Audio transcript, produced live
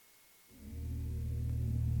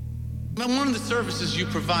One of the services you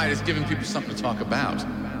provide is giving people something to talk about.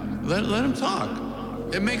 Let them talk.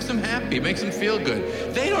 It makes them happy. It makes them feel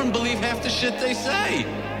good. They don't believe half the shit they say.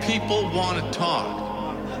 People want to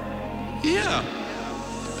talk. Yeah.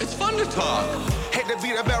 It's fun to talk. Hate to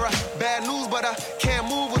be the bearer, bad news, but I can't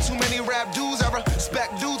move with too many rap dudes. I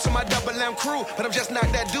respect dudes to my double M crew, but I'm just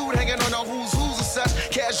not that dude hanging on the who's and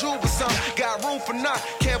such. Casual, but some got room for none.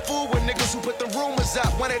 Can't fool with niggas who put the rumors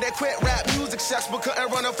up. Wanted that quit rap music sex, but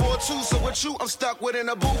couldn't run it for a two. So with you, I'm stuck within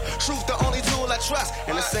a booth. Truth, the only tool I trust.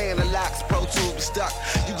 And the saying the locks, Pro Tools be stuck.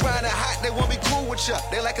 You grinding hot, they won't be cool with you.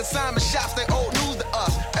 They like assignment shops, they old news to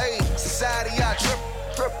us. Hey, society, I trip.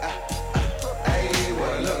 Hey,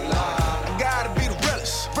 what it look like? Gotta be the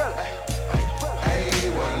realest. Hey,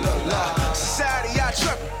 what it look like? Society, I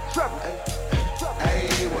trippin'.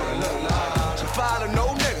 Hey, what it look like? To follow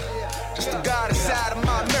no nigga, just the God inside of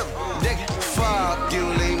my mirror. Nigga, fuck you,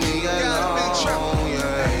 leave me alone.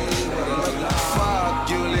 Yeah. Fuck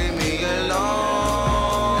you, leave me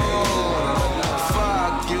alone.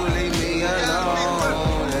 Fuck you, leave me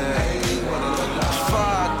alone. Yeah.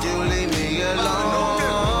 Fuck you, leave me alone.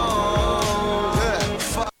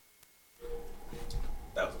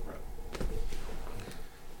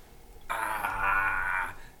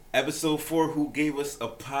 Episode 4, who gave us a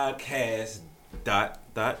podcast, ...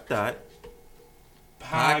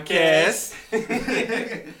 podcast.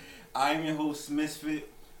 I am your host,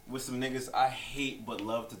 Misfit, with some niggas I hate but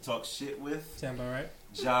love to talk shit with. Sound about right?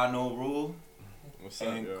 Ja No Rule. What's up,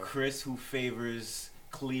 and yo? Chris, who favors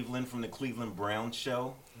Cleveland from the Cleveland Browns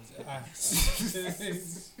show.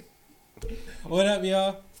 What up,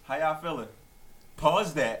 y'all? How y'all feeling?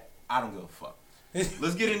 Pause that. I don't give a fuck.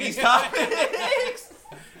 Let's get in these topics.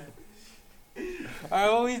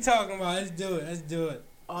 Alright, what we talking about? Let's do it.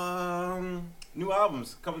 New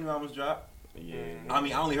albums. A couple new albums dropped. Yeah. I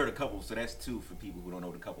mean, I only heard a couple, so that's 2 for people who don't know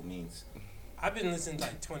what a couple means. I've been listening to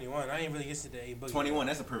like 21. I ain't really get to the A Boogie. 21,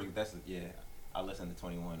 yeah. I listened to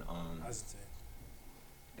 21.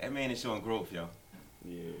 That man is showing growth, yo.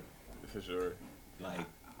 Yeah, for sure. Like,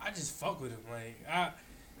 I just fuck with him. Like,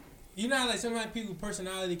 you know how like sometimes people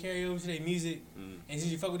personality carry over to their music, and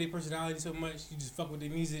since you fuck with their personality so much, you just fuck with their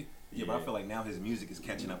music. Yeah, but I feel like now his music is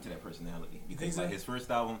catching up to that personality. You think Because so? like his first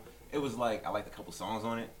album, it was like, I liked a couple songs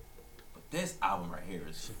on it, but this album right here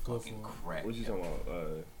is fucking crack. What you talking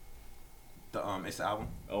about? It's the album.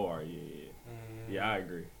 Oh, yeah. Yeah, I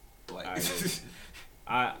agree. Like, I agree.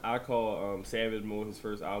 I call Savage more his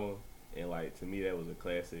first album, and like to me that was a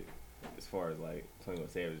classic as far as like 21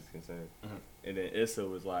 Savage is concerned. And then Issa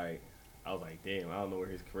was like, I was like, damn, I don't know where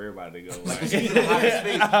his career about to go. Like, he's in a higher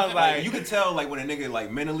space. I was like, you can tell like when a nigga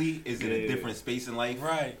like mentally is in a different space in life,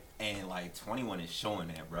 right? And like 21 is showing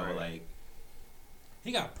that, bro. Right. Like,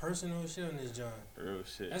 he got personal shit on this joint. Real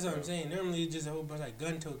shit. That's what I'm saying. Normally it's just a whole bunch of like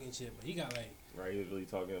gun token shit, but he got like. Right, he was really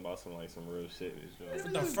talking about some real shit.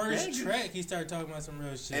 The first track, he started talking about some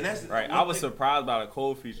real shit. And that's right. I was surprised by the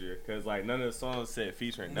Cole feature because like none of the songs said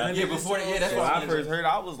featuring nothing. Yeah, before that's when what I first heard.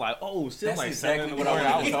 I was like, oh shit! That's like exactly what I was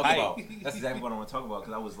want to talk hype. about. That's exactly what I want to talk about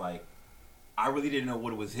because I was like, I really didn't know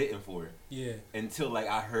what it was hitting for. Yeah. Until like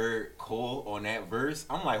I heard Cole on that verse,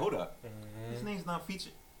 I'm like, hold up, his name's not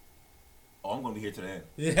featured. Oh, I'm gonna be here to the end.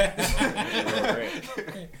 Yeah.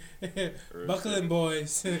 Buckling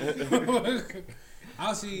boys. I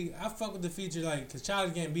fuck with the feature like because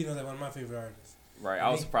Childish Gambino's like one of my favorite artists. Right, I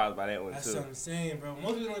was surprised by that one that's too. That's what I'm saying, bro.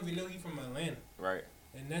 Most people don't even know he's from Atlanta. Right.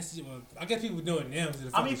 And that's well, I guess people do it now because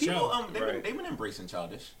of the I mean, people show. they've been embracing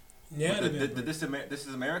Childish. Yeah, This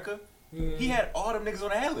is America. He had all them niggas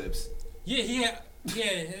on ad-libs. Yeah, he had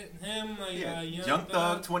him like Young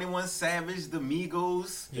Thug, 21 Savage, the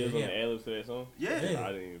Migos. Yeah, on the ad-libs to that song. Yeah.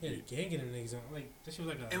 I didn't even gang them niggas on like that shit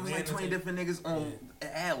was like a. It was like 20 different niggas on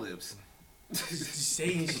ad-libs. Just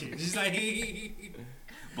saying shit. Just like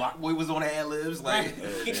Block Boy was on ad-libs. Like,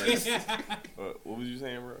 what was you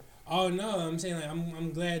saying, bro? Oh no, I'm saying like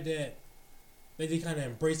I'm glad that they kind of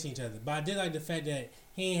embracing each other. But I did like the fact that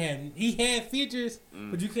he had features,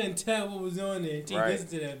 but you couldn't tell what was on there until you listened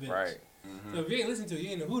to that bitch. Right. So if you ain't listen to it, you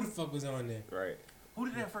ain't know who the fuck was on there. Right. Who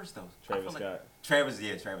did that first though? Travis Scott. Travis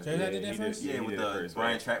did that first? Yeah, with the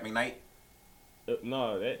Brian Track McKnight.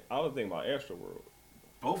 No, I was thinking about Astro World.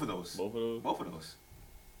 Both of those.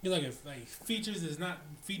 You like if like features is not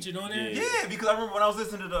featured on there? Yeah, because I remember when I was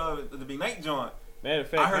listening to the Big Night joint. Matter of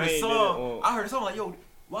fact, I heard a song like, yo,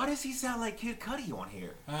 why does he sound like Kid Cudi on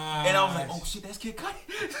here? And I was like, oh shit, that's Kid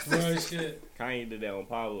Cudi. Bro, shit. Kanye did that on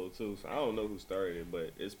Pablo too, so I don't know who started it,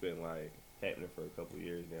 but it's been like happening for a couple of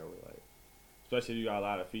years now. We're like, especially if you got a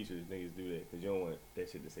lot of features, niggas do that because you don't want that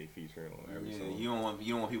shit to say featuring on every song. You don't want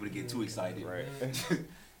people to get too excited, right?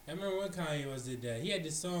 I remember when Kanye was did that. He had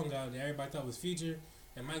this song out that everybody thought was Future,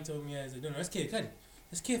 and Mike told me, I was like, no, that's Kid Cudi.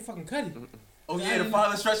 That's Kid fucking Cudi. Oh yeah, the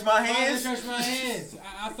Father Stretch My Hands. Father Stretch My Hands.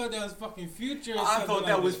 I thought that was fucking Future. I thought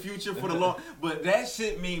that was Future for the long, but that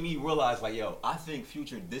shit made me realize, like, yo, I think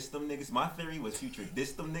Future dissed them niggas. My theory was Future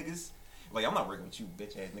dissed them niggas. Like, I'm not working with you,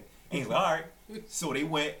 bitch ass nigga. And he's like, all right. So they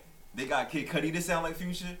went. They got Kid Cudi to sound like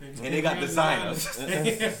Future, and they got designers.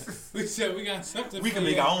 We said we got something. We can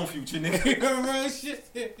make our own Future, nigga. Real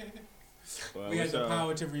shit. Well, We got the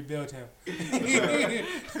power to rebuild him.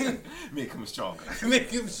 Make him stronger. Make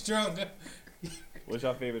him stronger. What's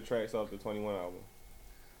your favorite tracks off the 21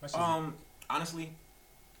 album? Honestly,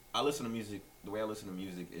 I listen to music. The way I listen to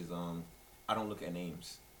music is I don't look at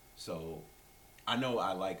names. So I know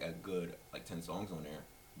I like a good 10 songs on there,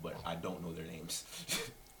 but I don't know their names.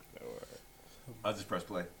 I'll just press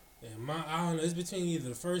play. Yeah, I don't know. It's between either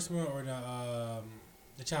the first one or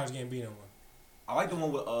the Childish Gambino one. I like the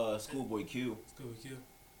one with Schoolboy Q. Schoolboy Q.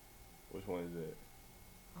 Which one is it?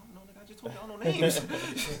 I don't know, nigga. I just told you I don't know names.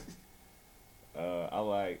 I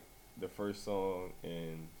like the first song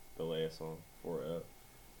and the last song, 4F.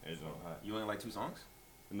 You only like 2 songs?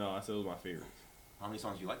 No, I said it was my favorites. How many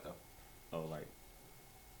songs you like though? Oh, like,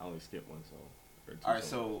 I only skipped one song. Or 2 Alright,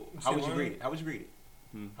 songs. so how would you grade it? How would you grade it?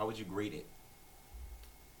 Hmm? How would you grade it?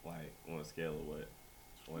 Like, on a scale of what?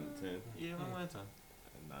 1 to 10? Yeah, 1 to 10.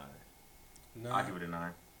 A 9. No, I'll give it a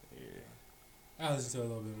 9. Yeah. I listen to it a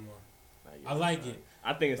little bit more. give I it a like 9. it.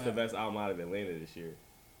 I think it's the but- best album out of Atlanta this year.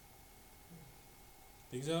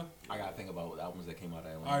 Think so? I gotta think about the albums that came out of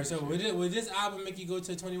Atlanta. All right. So would this album make you go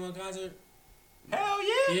to a 21 concert? Hell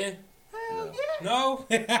yeah! Yeah. Hell No.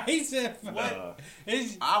 yeah! No. He said. Nah,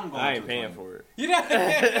 I'm going I to ain't paying for it. You know.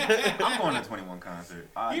 I'm going to 21 concert.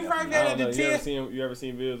 You definitely- probably I better don't know. than You 10. ever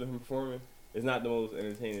seen videos of him performing? It's not the most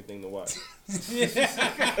entertaining thing to watch.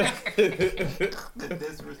 The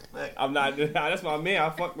disrespect. I'm not. That's my man. I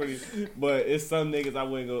fuck with him, but it's some niggas I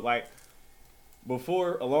wouldn't go like.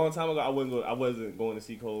 Before a long time ago, I wasn't going to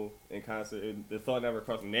see Cole in concert. The thought never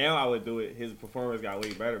crossed me. Now I would do it. His performance got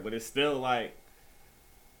way better, but it's still like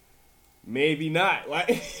maybe not. Like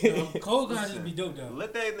Cole concerts be dope though.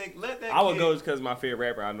 Let that nigga, let that I would kid, go just because my favorite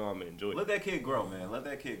rapper. I know I'm gonna enjoy Let it. that kid grow, man. Let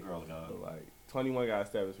that kid grow, dog. But like 21 got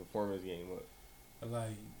established performance game up. Like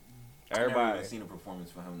I've never Everybody. even seen a performance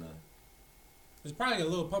for him to. it's probably like a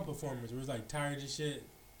little pump performance where it's like tired and shit.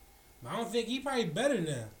 But I don't think he probably better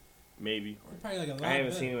now. Maybe. He probably like a lot I haven't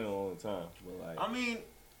better. seen him in a long time. But like, I mean,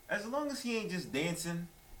 as long as he ain't just dancing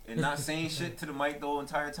and not saying shit to the mic the whole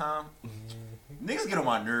entire time, niggas get on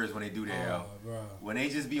my nerves when they do that. yo. Oh, bro. When they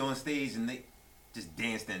just be on stage and they just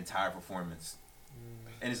dance the entire performance.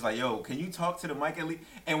 And it's like, yo, can you talk to the mic at least?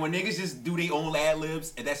 And when niggas just do their own ad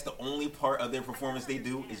libs, and that's the only part of their performance they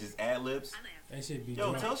do is just ad libs. That shit be Yo,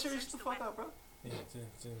 drunk. tell Sherry shut the fuck up, bro. Yeah,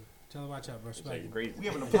 tell her watch out, bro. She it's like, like crazy. We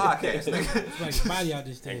having a podcast, nigga. she like body out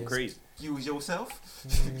this Acting thing. crazy. Use yourself.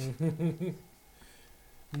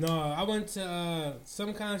 No, I went to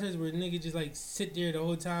some concerts where niggas just like sit there the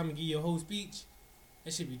whole time and give you a whole speech.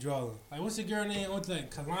 That shit be drawing. Like, what's the girl name? I went to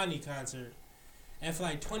like Kalani concert, and for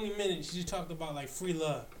like 20 minutes she just talked about like free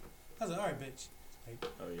love. I was like, all right, bitch. Like,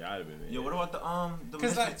 Oh yeah, I'd have been there. Yo, what about the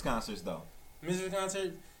 'Cause, like- Misfits concerts though? Misfits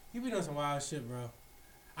concert, you be doing some wild shit, bro.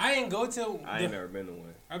 I ain't go to. I ain't never been to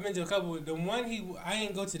one. I've been to a couple. The one I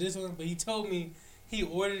ain't go to this one, but he told me he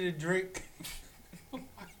ordered a drink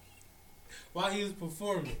while he was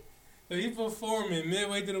performing. So he performing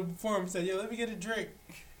midway through the performance. Said, "Yo, let me get a drink."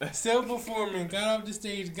 Still performing. Got off the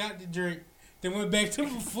stage, got the drink, then went back to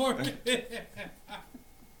performing. Yeah,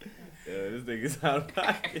 this nigga's out of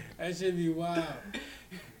pocket. That should be wild.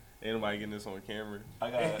 Ain't nobody getting this on camera.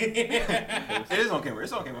 I got it. It is on camera.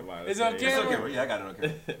 It's on camera. Nobody It's say on it. It's on camera? camera. Yeah, I got it on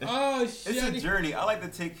camera. Oh shit! It's a journey. I like to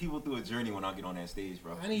take people through a journey when I get on that stage,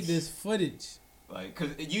 bro. I need this footage. Like, cause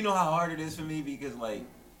you know how hard it is for me because like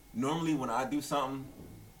normally when I do something,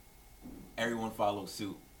 everyone follows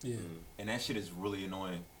suit, Yeah. and that shit is really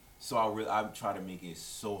annoying. So I try to make it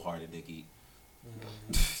so hard to dick eat.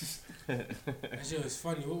 That shit was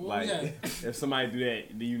funny. What Like, was that? if somebody do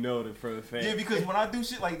that, do you know the for the fact? Yeah, because when I do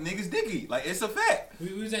shit like niggas dick eat, like it's a fact.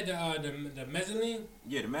 We was at the mezzanine.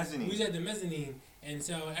 Yeah, the mezzanine. We was at the mezzanine, and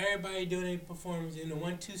so everybody doing their performance in the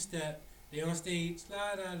 1-2 step. They on stage,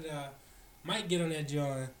 la da da. Mike get on that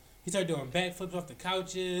joint. He start doing backflips off the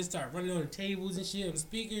couches, start running on the tables and shit on the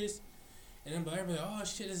speakers. And I'm like, everybody, oh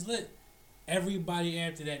shit, it's lit. Everybody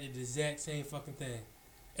after that did the exact same fucking thing.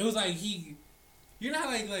 It was like you know how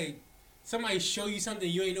like somebody show you something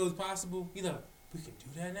you ain't know was possible. You know, we can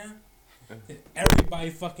do that now. And everybody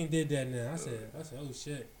fucking did that now. I said, oh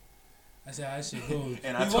shit. I said, that shit goes.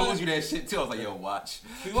 And I told you that shit too. I was like, yo, watch.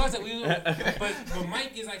 We was but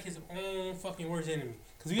Mike is like his own fucking worst enemy.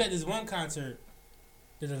 Cause we had this one concert,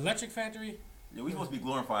 the Electric Factory. Yeah, we supposed to be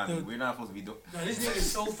glorifying me. We're not supposed to be doing. No, this nigga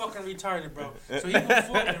is so fucking retarded, bro. So he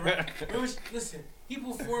performing it, right? Listen, he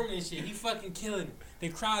performing this shit. He fucking killing it. The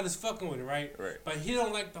crowd is fucking with it, right? Right. But he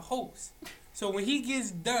don't like the host. So when he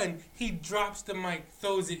gets done, he drops the mic,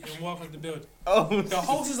 throws it, and walks out the building. Oh, The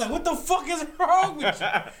host is like, "What the fuck is wrong with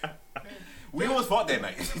you?" We almost fought that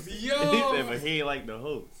night. Yo, he said, but he ain't like the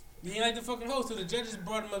host. he ain't like the fucking host. So the judges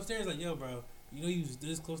brought him upstairs, like, "Yo, bro, you know you was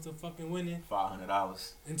this close to fucking winning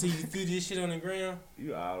 $500. until you threw this shit on the ground."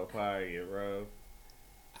 You out of pocket, bro.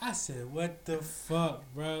 I said, "What the fuck,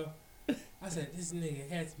 bro?" I said, "This nigga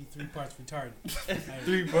has to be 3 parts retarded." Like,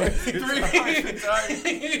 3 parts. 3 parts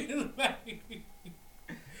retarded. Like,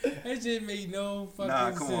 that shit made no fucking Nah,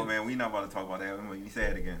 sense. come on, man. We not about to talk about that. We say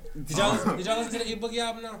it again. Did y'all listen to the A Boogie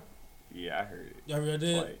album now? Yeah, I heard it. Y'all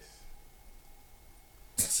did?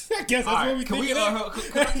 Twice. I guess that's All what right, we can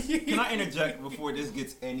thinking. can I interject before this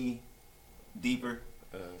gets any deeper?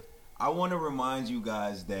 I want to remind you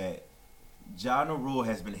guys that Ja Rule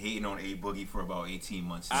has been hating on A Boogie for about 18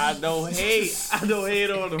 months. I don't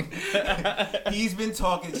hate on him. He's been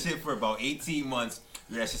talking shit for about 18 months.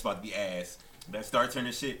 Yeah, that's just about to be ass. That Start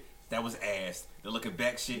Turner shit, that was ass. The Looking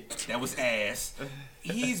Back shit, that was ass.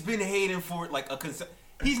 He's been hating for like a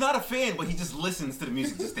he's not a fan, but he just listens to the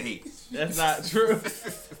music just to hate. That's not true.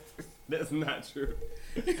 That's not true.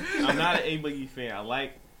 I'm not an A Boogie fan. I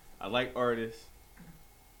like artists.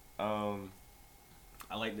 I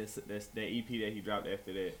like that EP that he dropped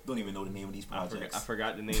after that. Don't even know the name of these projects. I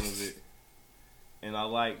forgot the name of it. And I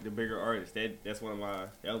like the Bigger Artists. That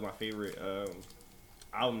was my favorite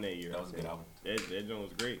album that year. That was a good album. That joint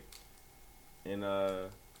was great. And the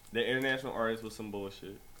International Artist was some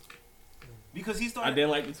bullshit. Because he started. I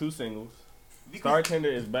didn't like the 2 singles. Star Tender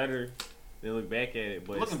is better. They look back at it,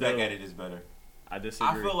 but looking back at it is better. I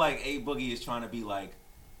disagree. I feel like A Boogie is trying to be like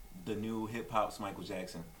the new hip hop's Michael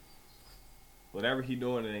Jackson. Whatever he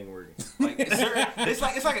doing, it ain't working. Like it's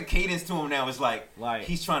like a cadence to him now. It's like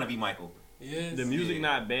he's trying to be Michael. Yes. The music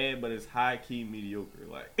not bad, but it's high key mediocre.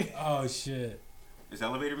 Like Oh shit. It's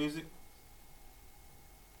elevator music.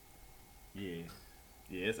 yeah,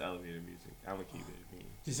 it's elevator music. I'm gonna keep it.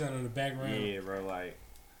 Just sound on the background. Yeah, bro. Like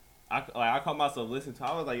I caught myself listening to.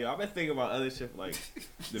 I was like, yo, I've been thinking about other shit for like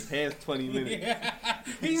the past 20 minutes.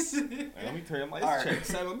 He's Like, let me turn. I'm like, All this right. check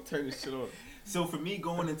 7. Let me turn this shit on. So for me,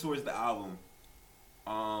 going in towards the album,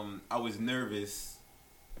 I was nervous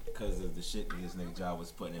because of the shit that this nigga Ja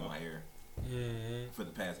was putting in my ear for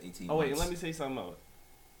the past 18 months. Oh wait, and let me say something else.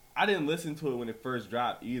 I didn't listen to it when it first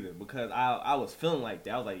dropped either because I was feeling like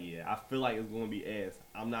that. I was like, yeah, I feel like it's gonna be ass.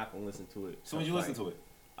 I'm not gonna listen to it. So when you listen to it?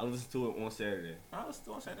 I listened to it on Saturday I listened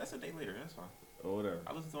to it on Saturday. That's a day later. That's fine. or whatever.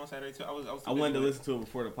 I listened to it on Saturday too. I was I wanted to listen to it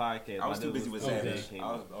before the podcast. I was too busy with Savage.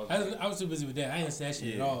 I was too busy with that. I didn't say that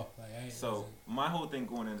shit at all. Like, So my whole thing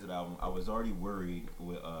going into the album, I was already worried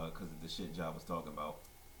with because of the shit Ja was talking about.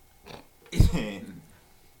 And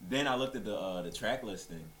then I looked at the track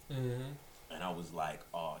listing, and I was like,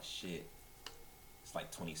 oh shit, it's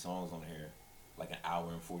like 20 songs on here, like an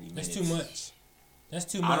hour and 40 minutes. That's too much. That's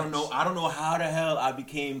too much. I don't know how the hell I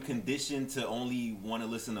became conditioned to only want to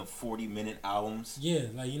listen to 40-minute albums. Yeah,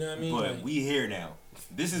 like you know what I mean. But like, we here now.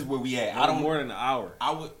 This is where we at. I don't more than an hour.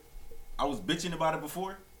 I was bitching about it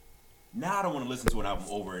before. Now I don't want to listen to an album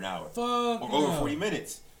over an hour. fuck Or over no. 40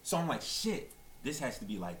 minutes. So I'm like, shit, this has to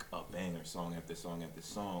be like a banger, song after song after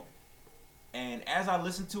song. And as I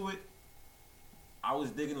listened to it, I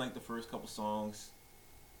was digging like the first couple songs.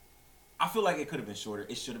 I feel like it could have been shorter.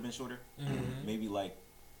 It should have been shorter. Maybe like,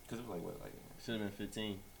 because it was like, what, like... Should have been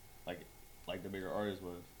 15, like the Bigger Artist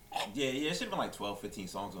was. Yeah, it should have been like 12, 15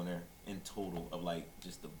 songs on there in total of like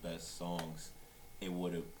just the best songs. It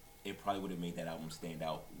probably would have made that album stand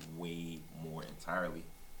out way more entirely.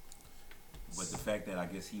 But the fact that I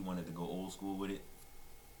guess he wanted to go old school with it,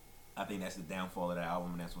 I think that's the downfall of that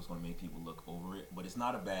album, and that's what's going to make people look over it. But it's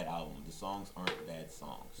not a bad album. The songs aren't bad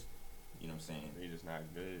songs. You know what I'm saying? They're just not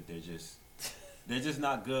good. They're just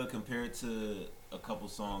not good compared to a couple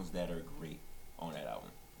songs that are great on that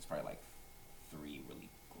album. It's probably like 3 really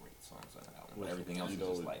great songs on that album. But everything else is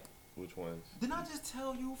just like... Which ones? Didn't I just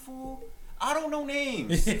tell you, fool? I don't know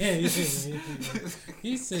names.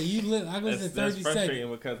 He said you live. I go to 30 That's frustrating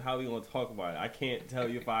seconds. because how we gonna talk about it? I can't tell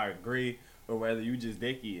you if I agree or whether you just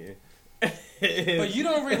dicky. But you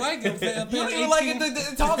don't really like him. You don't even like it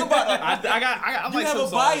to talk about it. I'm You like have some a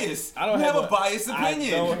songs. bias. I don't You have have a biased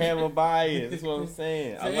opinion. I don't have a bias. That's what I'm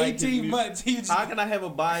saying. I For like his 18 music. months. He just, How can I have a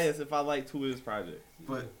bias if I like 2 of his projects?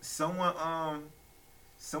 But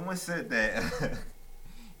Someone said that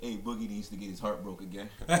hey, Boogie needs to get his heart broke again.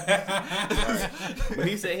 But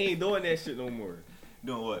he said he ain't doing that shit no more.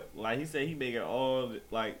 Doing what? Like he said he making all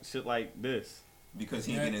like shit like this. Because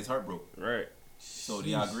he ain't getting his heart broke. Right. So do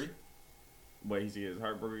y'all agree? But he's getting his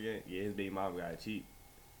heart broke again? Yeah, his baby mom got cheap.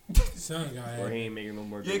 Son got Or he ain't making no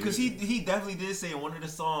more. Yeah, because he definitely did say in one of the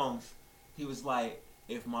songs, he was like,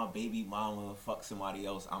 if my baby mama fucks somebody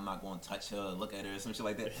else, I'm not going to touch her, look at her, or some shit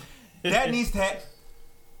like that. That needs to happen.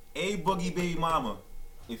 A Boogie baby mama,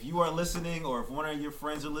 if you are listening or if one of your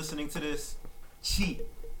friends are listening to this, cheat.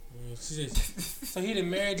 Yeah, so he done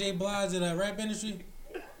Mary J. Blige in the rap industry?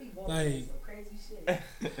 Like,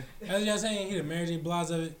 as y'all saying, he the Mary J. Blige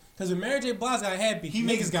of it. Because when Mary J. Blige got happy, He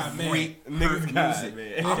makes got mad. great Niggas hurt got music.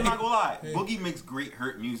 mad. I'm not gonna lie, Hey. Boogie makes great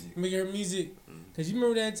hurt music. Make her music. Because you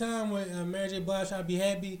remember that time when Mary J. Blige tried to be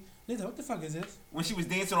happy? Niggas like, what the fuck is this? When she was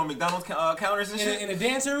dancing on McDonald's counters and shit. In a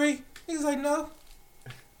dancery? Niggas like, no.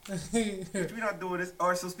 We're not doing this.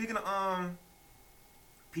 Alright, so speaking of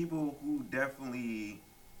people who definitely,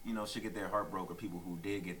 should get their heart broke, or people who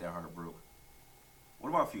did get their heart broke. What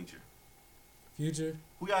about Future? Future.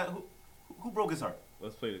 Who broke his heart?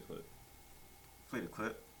 Let's play the clip. Play the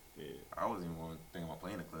clip. Yeah. I wasn't even thinking about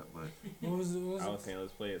playing the clip, but What was it? I was saying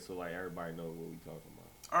let's play it so like everybody knows what we talking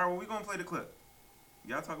about. alright, well we gonna play the clip.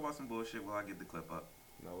 Y'all talk about some bullshit while I get the clip up.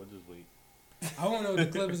 No, we'll just wait. I want to know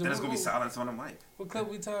what the clip is. Then it's gonna be silence on the mic. What clip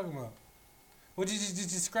we talking about? What you just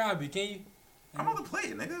describe it? Can you? I'm about to play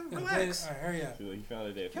it, nigga. Yeah, Relax. All right, hurry up. See, look, he found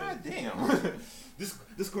it that God fast. damn.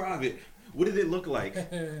 Describe it. What did it look like?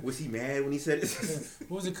 Was he mad when he said it?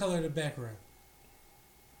 What was the color of the background?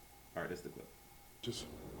 Alright, that's the clip.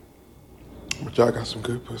 But y'all got some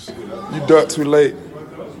good pussy. You ducked too late.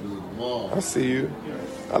 I see you.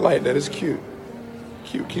 I like that. It's cute.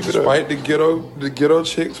 Cute. Keep it up. Despite the ghetto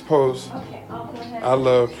chicks post, I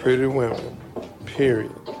love pretty women.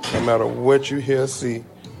 Period. No matter what you hear or see,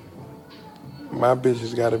 my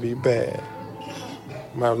bitches gotta be bad.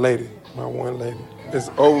 My lady, my one lady. It's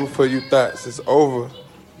over for you thoughts. It's over.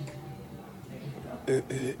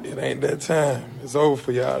 It ain't that time. It's over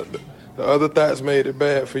for y'all. The other thoughts made it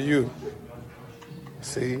bad for you.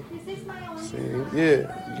 See,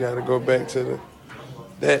 yeah, you gotta go back to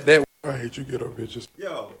that. I hate you ghetto bitches.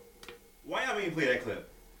 Yo, why y'all even play that clip?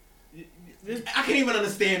 I can't even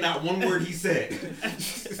understand not one word he said.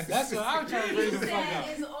 That's what I was trying to bring the fuck up.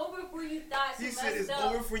 It's over for you thoughts. He He said it's messed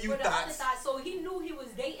over up for you with the thoughts. other thoughts. So he knew he was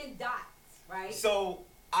dating Dots, right? So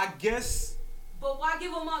I guess But why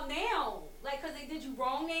give him up now? Like, cause they did you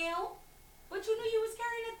wrong now? But you knew you was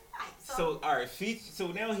carrying a thought. so. All right, so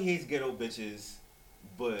now he hates ghetto bitches,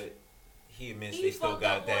 but he admits he they still fucked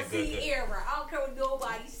got up that on good. Z era. I don't care what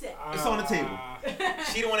nobody said. It's on the table.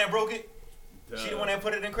 She the one that broke it. Duh. She the one that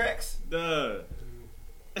put it in cracks. Duh.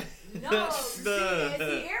 No, Z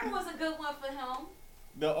era was a good one for him.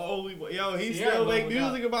 The only one. Yo, he Sierra still make leveled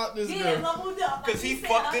up. music about this Yeah, girl. leveled up. Cause he said.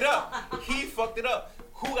 fucked it up. He fucked it up.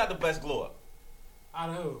 Who got the best glow up? Out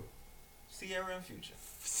of who? Sierra and Future.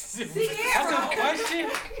 That's a question.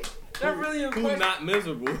 That really a Who's question. not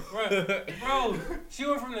miserable? Bro, she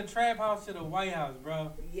went from the trap house to the White House,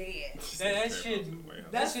 bro. Yeah. That shit.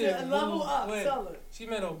 That's that shit the level moved up, quick. tell her. She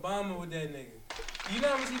met Obama with that nigga. You know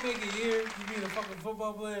how much he make a year? You being a fucking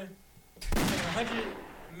football player? He make 100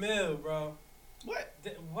 mil, bro. What?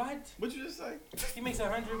 What? What you just say? He makes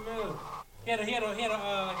 100 mil. He had a like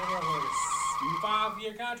a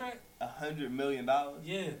 5-year contract. $100 million?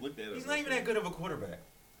 Yeah. Look that up. He's not even that good of a quarterback.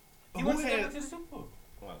 He Who went had- to the Super Bowl.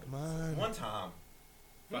 One time.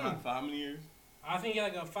 How many years? I think he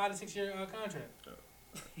had like a 5 to 6 year contract.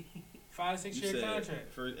 5 to 6 You year said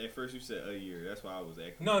contract. at first you said a year. That's why I was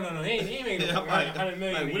asking. No, he ain't making I'm like, 100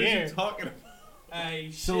 million like, a what year. are you talking about?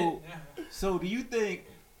 Hey, So- shit. So do you think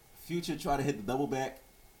Future tried to hit the double back,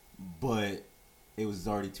 but it was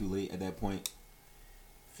already too late at that point,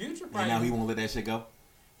 Future and probably. now he won't let that shit go?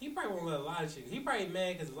 He probably won't let a lot of shit. He probably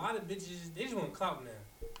mad because a lot of bitches they just want clout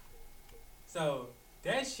now. So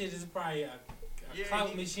that shit is probably a Yeah,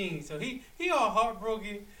 clout machine. So he all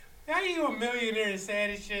heartbroken. How you a millionaire and sad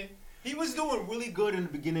as shit? He was doing really good in the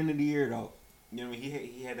beginning of the year, though. You know what I mean?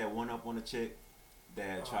 He had that one up on the chick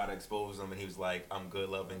that tried to expose him, and he was like, "I'm good,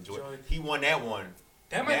 love, and joy." Joy. He won that one.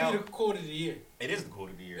 That might Now- be the quote of the year. It is the quote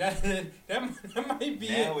of the year. That might be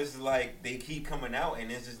Now it. it's like they keep coming out,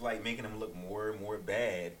 and it's just like making him look more and more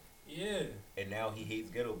bad. Yeah, And now he hates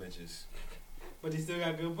ghetto bitches, but he still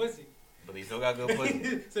got good pussy. but he still got good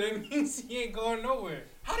pussy. So that means he ain't going nowhere.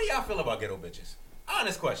 How do y'all feel about ghetto bitches?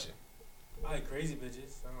 Honest question. I like crazy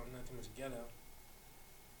bitches. I don't know too much ghetto.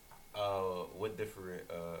 What different?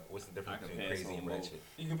 What's the difference I can between pass crazy on and both. ratchet?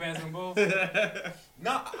 You can pass them both.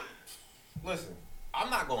 No, listen. I'm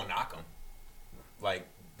not gonna knock them. Like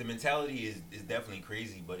the mentality is definitely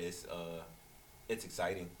crazy, but it's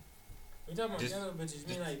exciting. We talking about Just- ghetto bitches.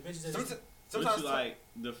 You mean like bitches that Sometimes, What you like?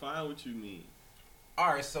 Define what you mean.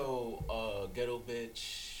 All right, so ghetto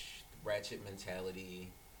bitch, ratchet mentality,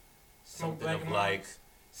 Smoke something black of and like, whites.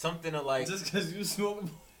 something of like. Just because you smoke.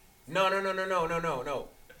 No. I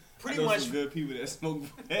Pretty know much some good people that smoke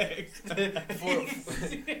bags.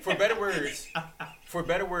 for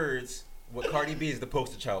better words, what Cardi B is the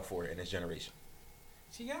poster child for in this generation.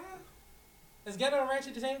 She got. Is ghetto and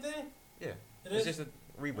ratchet the same thing? Yeah, It it's is? just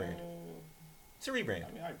a rebrand. It's a rebrand.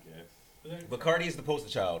 I mean, I guess. But Cardi is the poster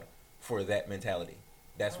child for that mentality.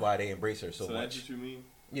 That's why they embrace her so So much. that's what you mean?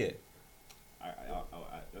 Yeah,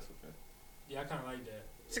 That's okay. Yeah, I kind of like that.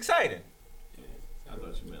 it's exciting. Yeah, I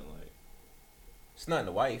thought you meant like It's nothing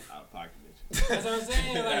to wife. out of pocket bitch. That's what I'm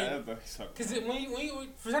saying. Like, I thought you talking cause when you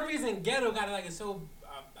for some reason ghetto got like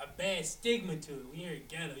a bad stigma to it. When you hear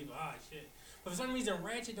ghetto, you go, oh shit. But for some reason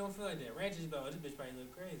ratchet don't feel like that. Ratchet's about, oh, this bitch probably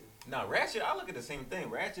look crazy. Nah, ratchet. I look at the same thing.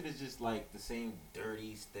 Ratchet is just like the same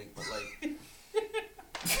dirty stick, but like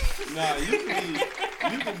Nah,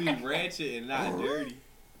 you can be ratchet and not dirty.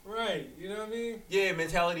 Right, you know what I mean? yeah,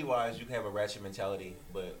 mentality wise, you can have a ratchet mentality,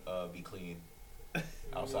 but be clean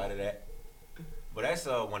outside of that. But that's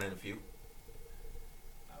one in a few.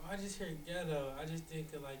 I just hear ghetto. I just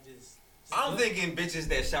think of like just. I'm thinking bitches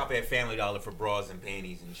that shop at Family Dollar for bras and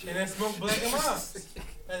panties and shit. And then smoke black and moms.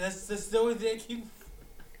 That's still what they keep.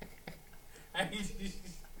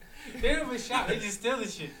 They don't even shop. They just steal the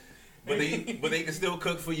shit. But they can still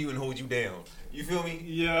cook for you and hold you down. You feel me?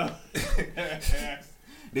 Yeah.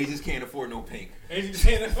 They just can't afford no pink. They just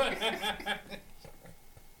can't.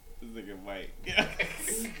 This nigga Mike.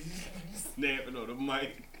 Snapping on the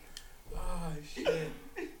mic. Oh shit.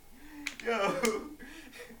 Yo.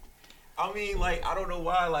 I mean, like, I don't know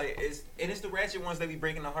why, like, it's the ratchet ones that be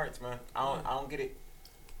breaking the hearts, man. I don't get it.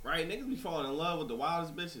 Right, niggas be falling in love with the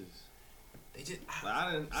wildest bitches. They just, Like,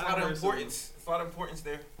 I it's a lot of importance. It's a lot of importance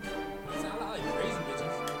there. It sound like crazy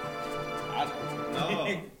bitches.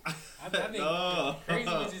 No. I think No. crazy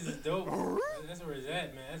bitches is dope. That's where it's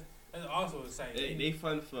at, man. That's also exciting. They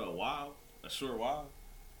fun for a while, a short while.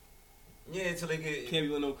 Yeah, until they get Can't be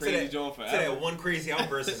with no crazy joint to forever. that one crazy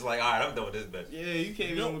outburst is like, all right, I'm done with this bitch. Yeah, you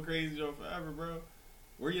can't be on a crazy joint forever, bro.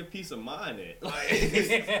 Where your peace of mind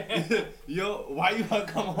at? Yo, why you gonna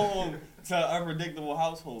come home to an unpredictable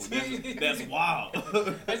household? That's wild.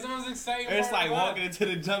 That's the most exciting It's part like about walking into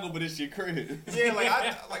the jungle, but it's your crib. Yeah,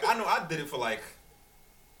 I know I did it for like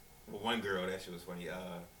one girl. That shit was funny.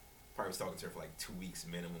 Probably was talking to her for like 2 weeks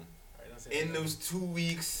minimum. Alright, don't say In that. those 2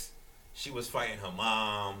 weeks, she was fighting her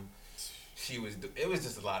mom. It was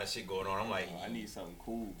just a lot of shit going on. I'm like, Oh, I need something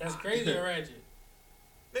cool. That's crazy or ratchet?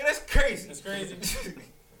 nigga, that's crazy. That's crazy.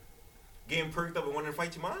 Getting perked up and wanting to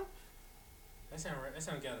fight your mom? That sound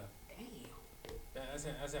ghetto. Damn.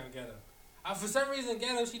 That sound ghetto. For some reason,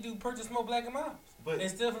 ghetto she do purchase more black and moms. But And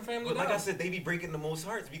still from Family But like I Dollar. said, they be breaking the most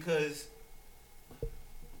hearts because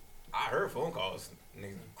I heard phone calls,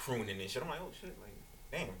 niggas crooning and shit. I'm like, oh shit, like,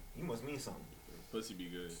 damn, you must mean something. Pussy be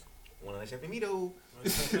good. Wanna let you me though.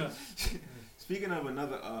 Speaking of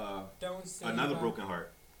another Don't say another about- broken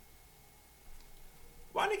heart.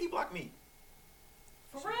 Why Nicki block me?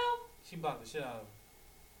 For real? She blocked the shit out of him.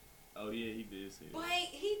 Oh yeah, he did say But that.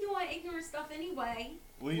 he doing ignorant stuff anyway.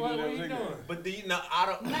 What you What doing? you doing? But do you know I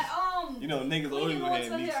don't Like, You know, niggas Queen always gonna wants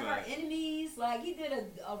have to me hit her side. enemies. Like he did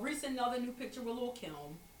a recent another new picture with Lil Kim.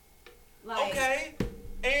 Like, okay.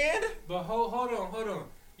 And But hold on.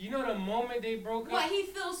 You know the moment they broke up? why he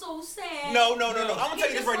feels so sad? no. I'm No. gonna tell you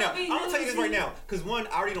this just right now. wanna be I'm gonna tell you this right nosy. now. Cause one,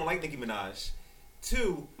 I already don't like Nicki Minaj.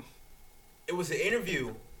 Two, it was an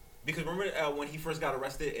interview because remember when he first got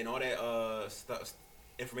arrested and all that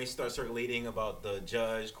information started circulating about the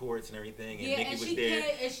judge, courts, and everything, and Yeah, Nicki and was she there.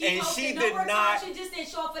 did, and she And posted she no did more not- time. She just didn't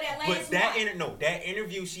show up for that last But that one. that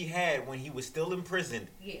interview she had when he was still in prison,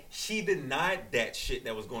 Yeah. she denied that shit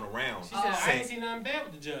that was going around. She said, I Saying, ain't seen nothing bad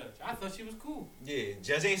with the judge. I thought she was cool. yeah,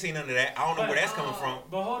 judge ain't seen none of that. I don't know where that's coming from.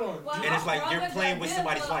 But hold on. Well, And her it's like you're brother playing got with bit,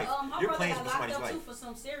 somebody's life. her You're brother playing got with somebody's locked up life. too for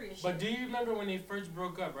some serious But shit. do you remember when they first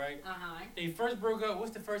broke up, right? Uh-huh. They first broke up,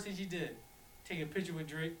 what's the first thing she did? Take a picture with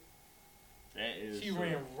Drake. That is She true.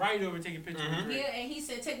 ran right over to take a picture Mhm. with Yeah, Drake. and he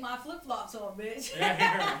said, take my flip-flops off, bitch.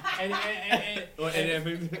 And then what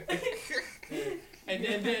happened?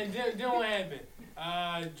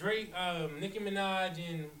 Drake, Nicki Minaj,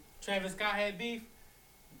 and Travis Scott had beef.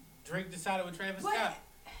 Drake decided with Travis But- Scott.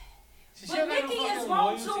 She But showed no Nicki is fucking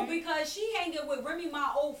wrong too loyalty. because she hanging with Remy,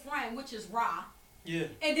 my old friend, which is Ra. Yeah.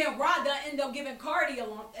 And then Ra done end up giving Cardi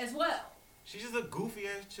along as well. She's just a goofy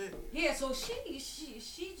ass chick. Yeah, so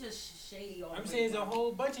she just shady all I'm the saying way there's a around.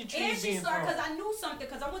 whole bunch of trees And she being started, thrown. because I knew something,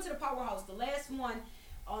 because I went to the Powerhouse, the last one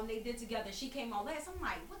they did together. She came out last. I'm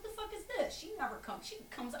like, what the fuck is this? She never comes. She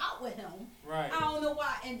comes out with him. Right. I don't know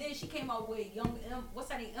why. And then she came out with Young M. What's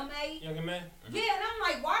her name? M.A. Younger man. Yeah, and I'm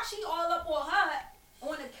like, why she all up on her,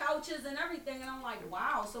 on the couches and everything? And I'm like,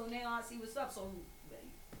 wow. So now I see what's up. So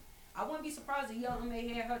I wouldn't be surprised if Young M.A.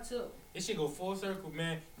 had her too. It should go full circle,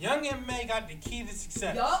 man. Young M.A. got the key to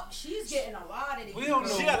success. Yup, she's getting a lot of these. We don't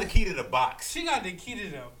know. She got the key to the box. She got the key to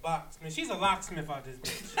the box, man. She's a locksmith out this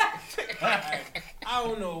bitch. I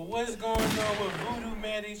don't know what's going on with Voodoo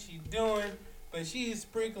Maddie she doing, but she is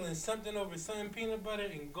sprinkling something over some peanut butter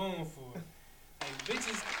and going for it. Like,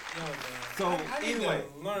 bitches, yo, man. So I need to anyway,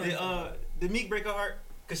 learn from her. did Meek break her heart?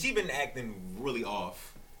 Cause she been acting really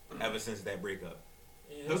off ever since that breakup.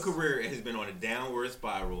 Her Yes. career has been on a downward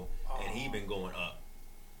spiral, and he been going up.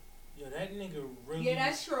 Yo, that nigga really. Yeah,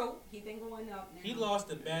 that's true. He been going up now. He lost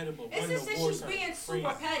the battle, but It's won just the that war. she's being super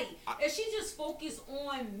crazy. petty. If she just focused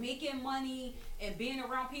on making money and being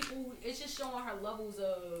around people, it's just showing her levels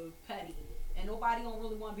of petty. And nobody don't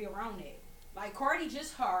really want to be around that. Like Cardi,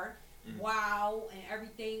 just her, wow, and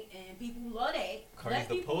everything, and people love that. Cardi's Let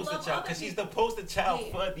the people poster love child, other cause she's people. the poster child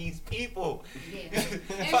Yeah. for these people. Yeah.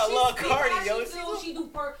 If I love Cardi, yo, She do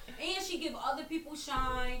and she give other people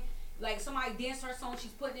shine. Like somebody dance her song, she's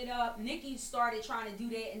putting it up. Nicki started trying to do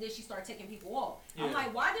that, and then she started taking people off. I'm Yeah.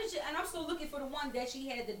 like, why did you? And I'm still looking for the one that she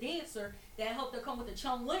had the dancer that helped her come with the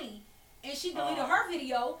Chung Lee, and she deleted her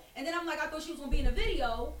video. And then I'm like, I thought she was gonna be in the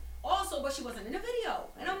video also, but she wasn't in the video.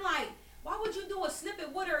 And I'm like, why would you do a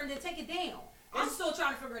snippet with her and then take it down? I'm still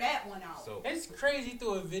trying to figure that one out. So It's crazy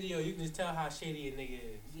through a video. You can just tell how shady a nigga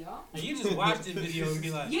is. Yeah. Like, you just watch the video and be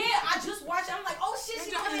like, Yeah, I just watched it. I'm like, oh shit,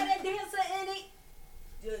 she gonna have that dancer in it.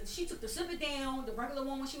 She took the snippet down, the regular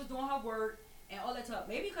one when she was doing her work, and all that stuff.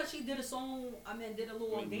 Maybe because she did a song, did a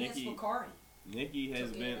little Wait, dance Nicki- for Cardi. Nicki has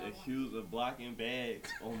So, been yeah. accused of blocking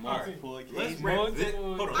bags on Alright, multiple let's occasions. wrap this.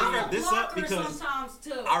 Hold on, let's I'm wrap a this up blocker because sometimes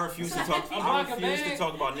too. I refuse to talk. I'm I blocking refuse to bag.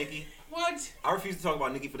 talk about Nicki. what? I refuse to talk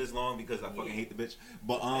about Nicki for this long because I fucking hate the bitch.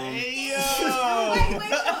 But Hey,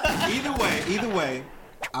 either way,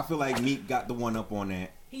 I feel like Meek got the one up on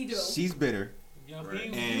that. He do. She's bitter. Yo,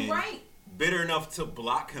 And You right. bitter enough to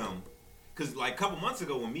block him. Cause like a couple months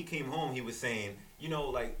ago when Meek came home, he was saying, you know,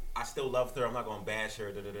 like I still loved her. I'm not gonna bash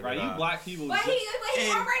her. Da, da, da, Right, da. you block people. But he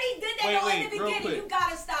And- already did that Wait, though in wait, the real beginning. quick. You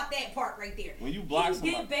gotta stop that part right there. When you block he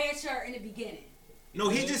somebody- did bash her in the beginning. No,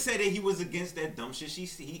 he just said that he was against that dumb shit she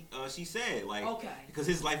said, like, Okay. because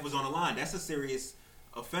his life was on the line. That's a serious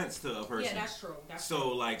offense to a person. Yeah, that's true. That's So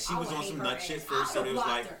true. like she I was would on hate some her nut ass. shit I first, so would've it was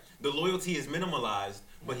blocked like her. the loyalty is minimalized,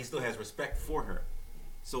 but he still has respect for her.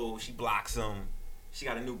 So she blocks him. She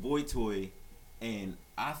got a new boy toy, and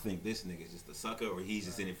I think this nigga's just a sucker, or he's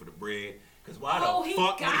just in it for the bread. Cause why Oh, the he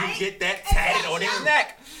fuck would got he it? get that tatted on his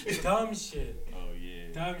neck? Dumb shit. Oh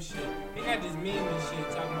yeah. Dumb shit. He got this meme and shit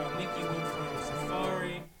talking about Nicki went from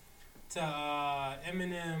Safari to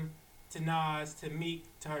Eminem to Nas to Meek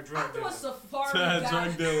to her I drug dealer. thought Safari Drug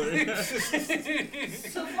got dealer.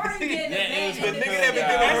 Safari getting Yeah, it The bad. nigga that been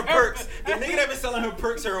giving her perks. The nigga that been selling her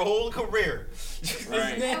perks her whole career.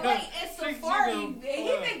 Right. And wait, and Safari, you he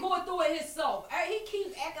know, been going through it himself. He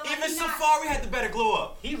keeps acting like Even he not. Safari had the better glow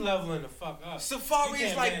up. He leveling the fuck up. Safari You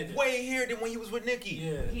is can't like imagine. way here than when he was with Nicki.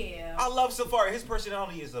 Yeah. Yeah. I love Safari. His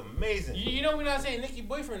personality is amazing. You know we're not saying Nicki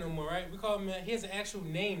boyfriend no more, right? We call him. He has an actual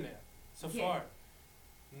name now. Safari.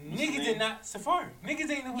 What's Niggas his did name? not Safari. Niggas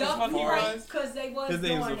ain't know who the Yup, fuck he you right, was. because they was His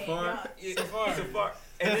doing name's that. Safari? Yeah. Safari. Safari.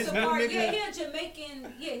 And this new Safari, yeah, nigga. he a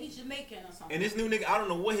Jamaican. Yeah, he's Jamaican or something. And this new nigga, I don't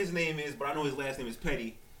know what his name is, but I know his last name is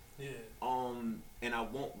Petty. Yeah. And I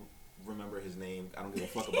won't remember his name. I don't give a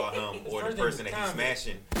fuck about him or the His first person name that is he's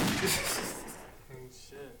smashing.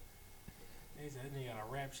 Shit. They said that nigga got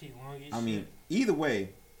a rap sheet long as I shit. mean, either way,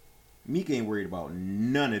 Meek ain't worried about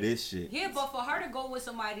none of this shit. Yeah, but for her to go with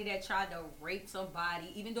somebody that tried to rape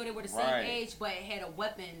somebody, even though they were the same Right. age, but had a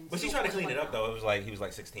weapon. But she still tried to was clean it like up though. It was like he was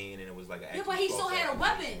like 16 and it was like an Yeah, but he still had a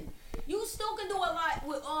weapon. You still can do a lot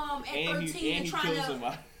with at And 13 he and trying killed to.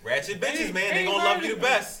 somebody. Ratchet bitches, And man, he they gonna love you the murdered-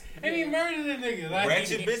 best. And he murdered a nigga. Like,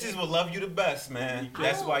 Ratchet bitches will love you the best, man.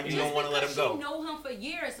 That's why you Just don't want to let him because go. She know him for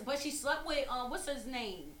years, but she slept with what's his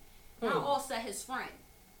name? Who? Not Offset, his friend.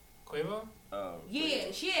 Quavo? Oh.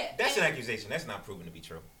 Yeah, she. That's an accusation. That's not proven to be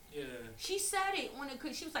true. Yeah. She said it on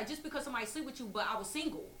the. She was like, just because somebody sleep with you, but I was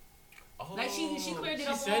single. Oh, Like she cleared it She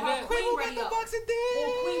up said on her that? Queen Quavo got radio. the box of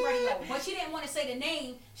On Queen dick. radio, but she didn't want to say the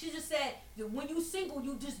name. She just said that when you single,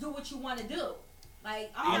 you just do what you want to do.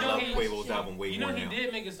 Like, I I'm love not Quavo's album way You more know he now.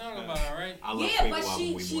 did make a song about it, right? I love yeah, Quavo but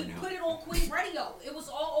album way she more now. put it on Queen Radio. It was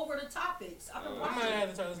all over the topics. I've been I watching might it. have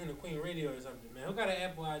to start listening to Queen Radio or something, man. Who got an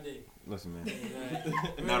Apple ID? Listen, man.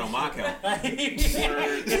 Like, Not on my account. he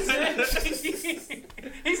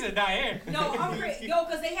said Diane. No, I'm great. Yo,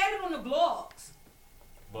 because they had it on the blogs.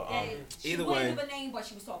 But She either wouldn't way, give a name, but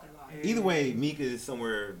she was talking about it. either way, Mika is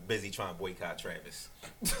somewhere busy trying to boycott Travis.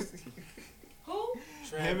 Who?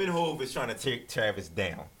 Him and Hov is trying to take Travis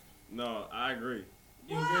down. No, I agree.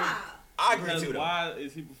 You agree? Why? I agree Because too, though. why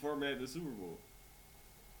is he performing at the Super Bowl?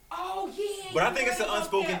 Oh, yeah. But I you're think it's an right about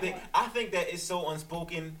unspoken that thing. one. I think that it's so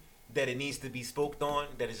unspoken that it needs to be spoke on.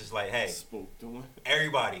 That it's just like, hey, Spoke to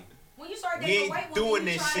everybody. When you start We dating a ain't white doing woman,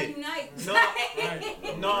 you this try shit. to unite. No,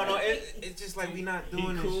 Right. no, it's just like we not He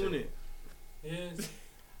doing this cooling shit. it. Yes.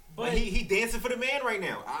 But But he dancing for the man right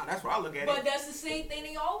now. That's where I look at But it. that's the same thing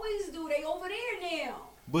they always do. They over there now.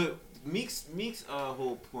 But Meek's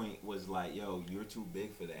whole point was like, yo, you're too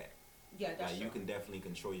big for that. Yeah, that's Like true. you can definitely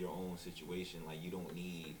control your own situation. Like you don't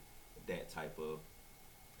need that type of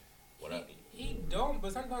whatever. he don't,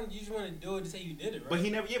 but sometimes you just want to do it to say you did it, right? But he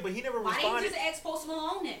never Why didn't you responded. just ask Post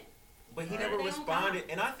Malone then? But he Right. never They don't responded.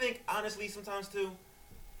 And I think honestly, sometimes too,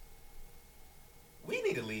 we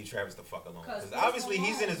need to leave Travis the fuck alone. 'Cause Because Post obviously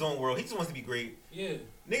he's in Malone- his own world. He just wants to be great. Yeah.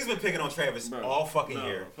 Niggas been picking on Travis Bro, all fucking no,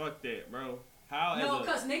 year. Fuck that, bro. How No, as a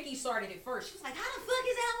because Nicki started it first. She was like, how the fuck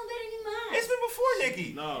is album better than mine? It's been before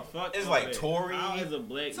Nicki. no fuck. It's all like that. Tory, How as a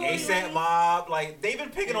black Tory man, Lanez. ASAP Mob. Like they've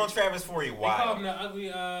been picking on Travis for a They call him while. the ugly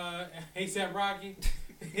ASAP Rocky.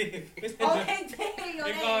 Oh, they dang, yo,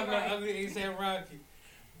 They that call ain't him the right. ugly ASAP Rocky.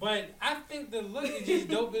 But I think the look is just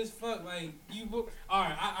dope as fuck. Like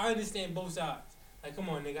alright, I understand both sides. Like, come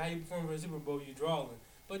on, nigga, how you perform for the Super Bowl? You drawing.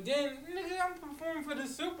 But then, nigga, I'm performing for the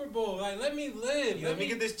Super Bowl. Like, let me live. Let me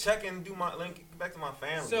get this check and let me get back to my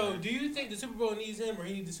family. So, man. do you think the Super Bowl needs him or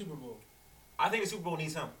he needs the Super Bowl? I think the Super Bowl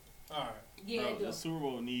needs him. All right, Yeah, bro, it the does. Super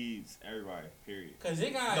Bowl needs everybody. Period. cause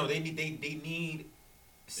they got No, they need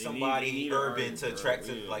somebody they need an urban artist, to bro. attract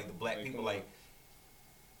to Yeah. like the black Like, people. come Like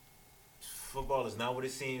football is not what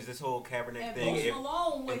it seems. This whole Kaepernick And thing, Post if,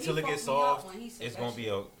 Malone, when until he it gets fucked me up solved, when he said it's that gonna be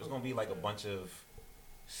shit. it's gonna be like a bunch of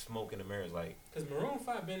smoke in the mirrors. Like Cause Maroon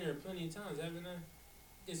 5 been there plenty of times, haven't they?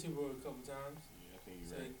 Get Super Bowl a couple times. Yeah, I think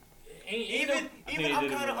So, you're right. ain't even I think even they I'm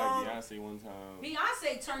did it kind with of like Beyonce one time.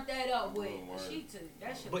 Beyonce turned that up with Oh, word. she took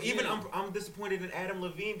that shit. But was- even Yeah. I'm disappointed in Adam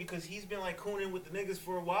Levine because he's been like cooning with the niggas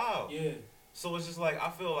for a while. Yeah. So it's just like I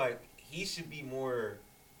feel like he should be more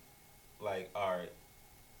like, all right,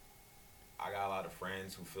 I got a lot of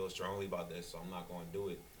friends who feel strongly about this, so I'm not going to do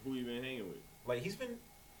it. Who you been hanging with? Like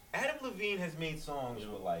Adam Levine has made songs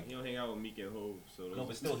with like He don't hang out with Meek and Hov, so those, No,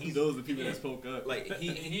 but still, he's- those are the people that spoke up. like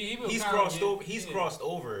He will he's kinda crossed get- over. He's yeah. crossed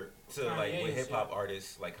over to Kanye like with and hip hop shit.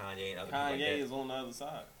 artists like Kanye and other people Kanye like that. is on the other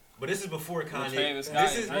side. But this is before Kanye. Travis This Scott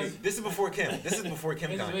is is this is before Kim. This is before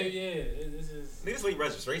Kim This is, Kanye. yeah, this is This is late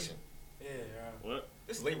registration. yeah. What?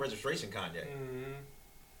 This is late registration Kanye. Mm-hmm.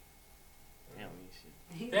 Damn,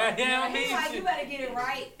 shit. He Yeah, like, yeah, he's he- like, you better get it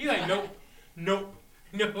right. He like nope, no.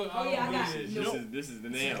 Oh, yeah, I got don't you. believe Nope. This is the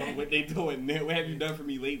now. What they doing now? What have you done for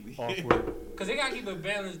me lately? Cause they gotta keep it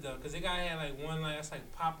balanced though. Cause they gotta have like one like that's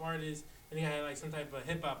like pop artist, and they gotta have like some type of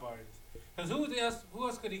hip hop artist. Cause who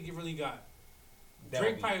else could he really got? That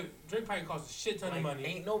Drake would be- probably costs a shit ton of like, money.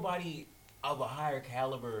 ain't nobody of a higher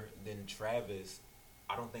caliber than Travis.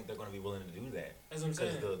 I don't think they're going to be willing to do that That's what I'm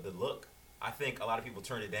because saying. the look. I think a lot of people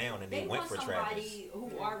turned it down and they, They went want for Travis. somebody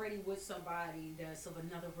who already with somebody that's of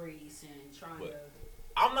another race and trying But- to.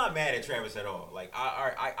 I'm not mad at Travis at all. Like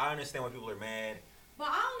I understand why people are mad. But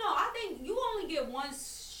I don't know. I think you only get one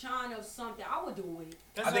shine of something. I would do it.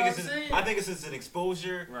 That's I think what it's I'm just, saying. I think it's just an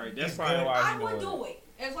exposure. Right, that's He's probably good. why I he would doing do it.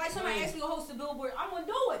 It's like somebody asked me to host a billboard. I'm gonna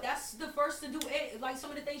do it. That's the first to do it. Like some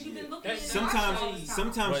of the things you've been looking at. That's- in the market all Sometimes this time.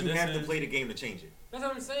 sometimes But you this have to is- play the game to change it. That's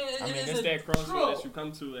what I'm saying. I mean, it's that's a- that crossroad true. that you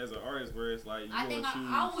come to as an artist, where it's like you I want think to choose.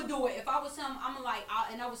 I would do it if I was him. I'm like,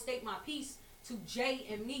 and I would state my piece to Jay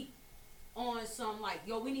and Meek on some like,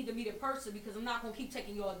 yo, we need to meet in person because I'm not gonna keep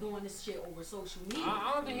taking y'all doing this shit over social media.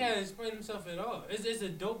 I don't think he had to explain himself at all. It's a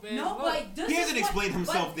dope ass no, look. but this He is hasn't what- explained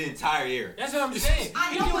himself but- the entire year. That's what I'm saying.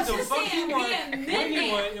 I He know do what the you're fuck he saying, want, being when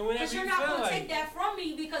he want, and men, whenever but you're he not feel gonna like take it. that from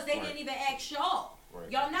me because they Right. didn't even ask y'all. Right.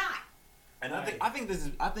 Y'all not. And I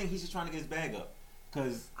think he's just trying to get his bag up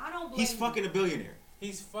because I don't blame he's you. fucking a billionaire.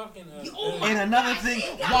 He's fucking a. Oh my And another God, thing,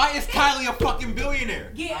 he got- why is Kylie a fucking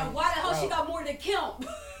billionaire? Yeah, and why the hell she Bro. got more than Kim?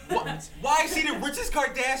 Why is he the richest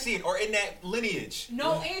Kardashian or in that lineage?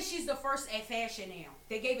 No, and she's the first at fashion now.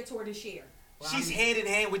 They gave it to her this year. She's hand in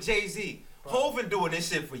hand with Jay-Z. Hov been doing this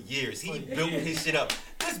shit for years. He For built years. his shit up.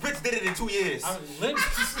 This bitch did it in 2 years. I'm lit-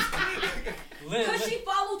 Because she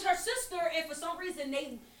followed her sister, and for some reason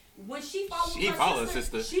when she followed She her followed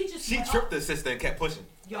sister, her sister. she She tripped her sister and kept pushing.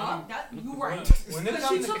 Y'all, you right. When it Because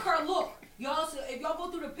she comes to- took her look. Y'all, so if y'all go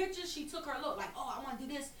through the pictures, she took her look. Like, oh, I want to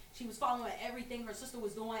do this. She was following everything her sister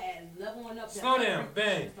was doing and leveling up. Slow down, everything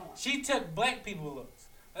bang. she was doing. She took black people looks.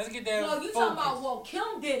 Let's get that. No, you talking about, well,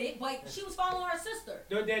 Kim did it, but she was following her sister.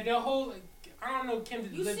 The whole. I don't know Kim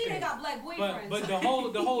did the You lip see, thing. they got black boyfriends. But the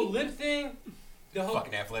whole lip thing. The whole.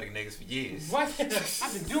 Fucking athletic niggas for years. What?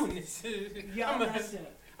 I've been doing this. Y'all, I'm a, that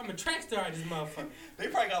shit. I'm a track star at this motherfucker. They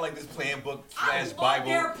probably got like this plan book I slash love Bible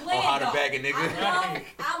their on plan, how to though. bag a nigga.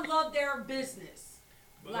 I love their business.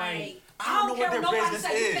 But Like, I don't know care what what their nobody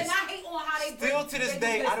business say. You is. cannot hate on how they Still to this they do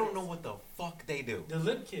day, I don't business. know what the fuck they do. The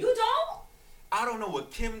lip kit. You don't? I don't know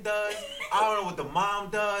what Kim does. I don't know what the mom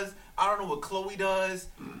does. I don't know what Chloe does.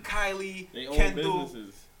 Kylie, They own Kendall.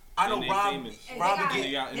 businesses. I know and they Rob. famous. And Rob they got- get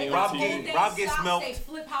they got- they they got got clothing TV. Rob gets shops, smoked. They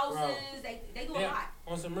flip houses. Bro. They do a Yeah, lot.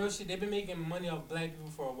 on some real shit, they've been making money off black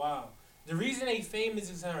people for a while. The reason they famous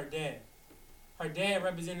is her dad. Her dad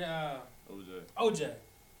represented OJ. OJ.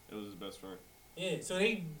 It was his best friend. Yeah, so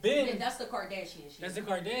they Yeah, been. that's the Kardashian shit. That's the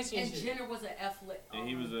Kardashian and shit. Jenner was an athlete. And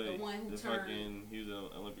he was the one who the turned. fucking, he was an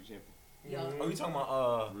Olympic champion. Yeah. Mhm. Oh, you talking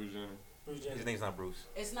about Bruce Jenner. Bruce Jenner. his name's not Bruce.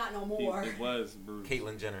 It's not no He, more. it was Bruce.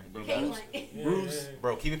 Caitlyn Jenner. Bro, Caitlyn. Yeah, Bruce, yeah.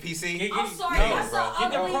 bro, keep it PC. Get- I'm get- sorry, No, that's bro. an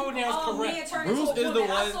Get the ugly pronouns correct. man turned Bruce into a is the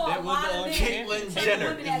woman. I one saw that a was lot the of Olympic men Caitlyn turn Jenner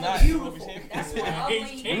women is as not beautiful. Olympic champion. That's Yeah. what ugly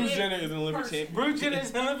Bruce Bruce men- Jenner is an Olympic person. champion. Bruce Jenner is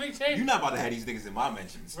an Olympic champion. You're not about to have these niggas in my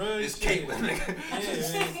mentions. Real It's shit. Caitlyn, nigga.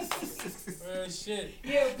 Yeah, Real shit.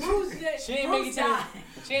 Yeah, Bruce. She ain't Bruce make it to the, died.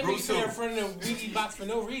 she ain't make it Bruce to who? in front of the Wheaties box for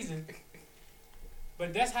no reason.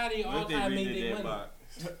 But that's how they all What if they kind of make redid their that money. box?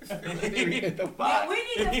 Yeah, we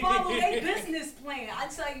need to follow their business plan. I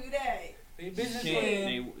tell you that. They business Can't.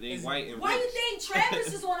 plan. They is- white and Why you rich. think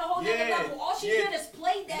Travis is on a whole nother Yeah, level? All she yeah. did is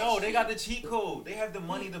play that No, shit. they got the cheat code. They have the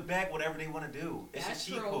money to back whatever they want to do. It's That's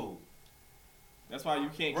a cheat true. code. That's why you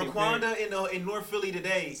can't compare. Raquanda in North Philly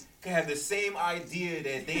today can have the same idea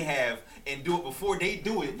that they have and do it before they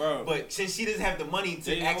do it. Bro. But since she doesn't have the money to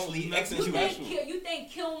They actually don't- nothing You execute special. it, think, you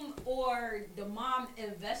think Kim or the mom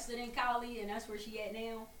invested in Kylie and that's where she at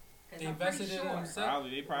now? 'Cause They I'm pretty invested in sure. themselves. Probably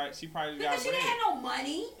she probably Because got she didn't bread. have no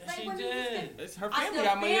money. Yes, she what do you did. think? It's her I family said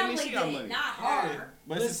got money and family then she got did, money. not Yeah. her.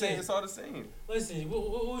 But it's the Listen. same. It's all the same. Listen,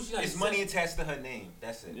 what was she like? it's money attached to her name.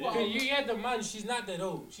 That's it. Yeah. Well, Okay, you had the money. She's not that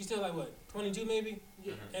old. She's still like what, 22 maybe?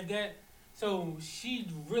 Yeah. If that. So she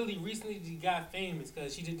really recently got famous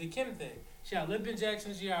because she did the Kim thing. She got lip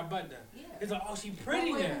injections. She got her butt done. Yeah. It's like, oh, she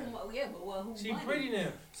pretty But now. yeah, but who She money? pretty now.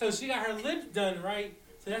 So she got her lips done right.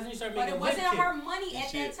 So that's when you start But making it lip wasn't kit. her money at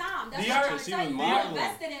She- that time. That's Do what I'm y'all- trying to she tell was you. You modeling.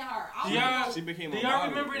 invested in her. I Do don't y'all- know. She became Do a y'all model.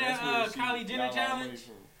 remember That's that, where she Kylie Jenner got a lot of money challenge?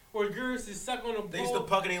 from. Where girls is suck on a They used to pole.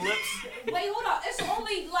 pucker their lips. Wait, hold up. It's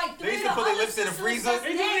only like They three used of to put the their other lips in the sisters freezer. that's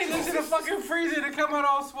They just natural. into the fucking freezer to come out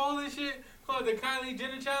all swollen shit. Called the Kylie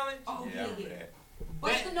Jenner challenge. Oh, Yeah, I yeah, remember yeah. that.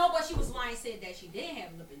 But That- no, but she was lying. Said that she didn't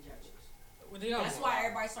have lip injections. What they all That's want? why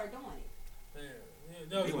everybody started doing it. Yeah,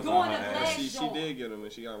 that was People one. Going to She- black She joint. did get them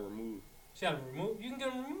and she got removed. She got them removed. You can get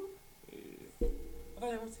them removed. Yeah, I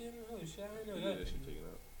thought that was the oh shit. I didn't know yeah that. she taken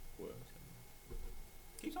out. What?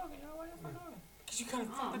 Keep talking, y'all. Why y'all talking? Cause you kind of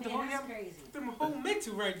Oh fucked up the man, whole that's damn, crazy. them whole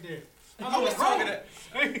mental right there. I was talking to.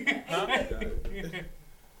 Huh?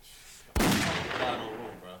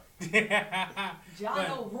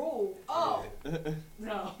 John O'Rule. Oh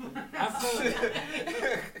no. I feel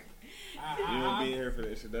like, You won't be in here for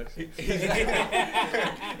the introduction.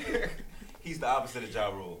 He's the opposite of Ja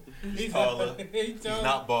Rule. He's He's taller. He's He's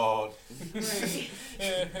not bald. Right.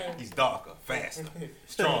 He's darker, faster,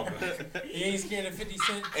 stronger, He ain't scared of 50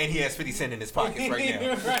 Cent. and he has 50 Cent in his pockets right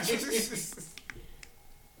now.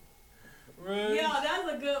 Right. Yeah,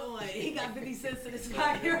 that's a good one. He got 50 cents in his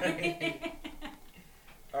pocket right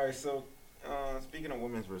All right, so speaking of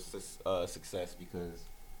women's success, because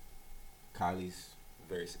Kylie's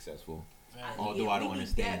very successful, although I don't we need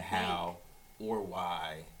understand that how or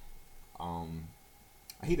why.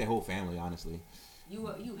 I hate that whole family, honestly. You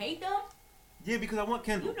hate them? Yeah, because I want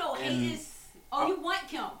Kendall. You know and hate is. Oh, you want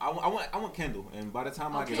Kim? I want Kendall, and by the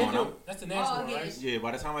time I Okay. get on, I'm, That's the national, Oh, yeah. right? yeah,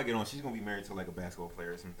 by the time I get on, she's gonna be married to like a basketball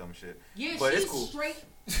player or some dumb shit. Yeah, But she's it's cool. straight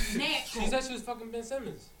natural. She said she was fucking Ben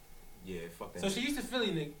Simmons. Yeah, fuck that. So she used to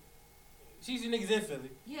Philly nigga. She used to niggas in Philly.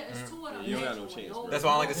 Yeah, it's two of them. You don't got no natural. chance, No- bro. That's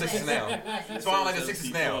why I like the Sixers now. That's why I like the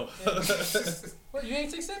Sixers now. What, you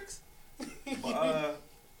ain't 6'6"? But,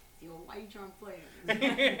 Yo, why you trying to play him?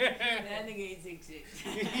 That nigga ain't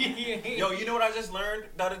 6'6". yo, you know what I just learned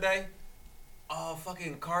the other day?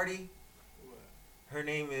 Fucking Cardi. Her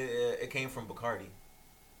name it came from Bacardi.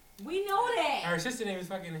 We know that. Her sister name is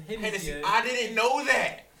fucking Hennessy. Hennessy. I didn't know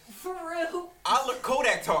that. For real.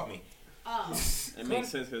 Kodak taught me. Oh. It makes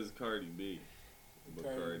sense because Cardi B. But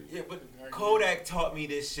Cardi. Yeah, but Kodak taught me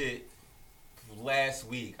this shit last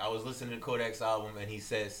week. I was listening to Kodak's album and he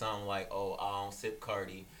said something like, "Oh, I don't sip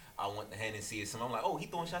Cardi. I want the Hennessy." Or something. I'm like, "Oh, he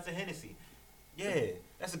throwing shots at Hennessy." Yeah,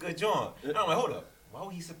 that's a good joint. And I'm like, hold up. Why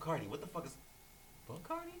would he sip Cardi? What the fuck is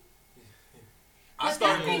Cardi? I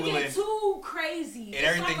started Googling. Googling. Get too crazy. And it's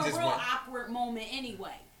everything like a just real went. awkward moment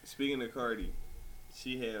anyway. Speaking of Cardi,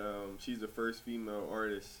 she had she's the first female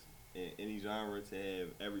artist in any genre to have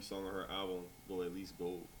every song on her album go at least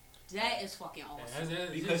gold. That is fucking awesome.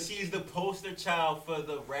 Because she's the poster child for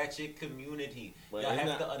the ratchet community. But Y'all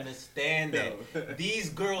have to understand that. These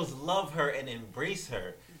girls love her and embrace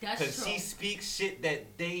her. Because she speaks shit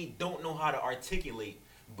that they don't know how to articulate.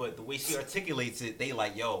 But the way she articulates it, they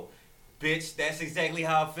like, yo, bitch, that's exactly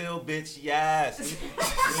how I feel, bitch, yes.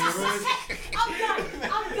 I'm done.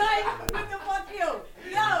 What the fuck, yo?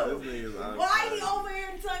 Yo, why are you over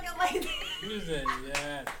here talking like that? You said,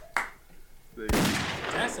 yeah.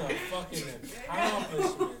 That's a fucking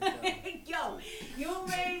accomplishment, though. Yo, you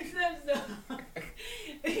made sense, though.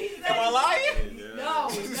 Am I lying?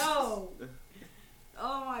 No.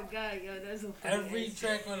 Oh my god, yo, that's a fucking Every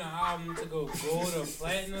track on the album to go gold or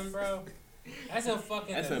platinum, bro. That's a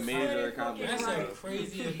fucking. That's a major accomplishment. That's a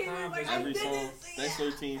crazy accomplishment. Every song. That's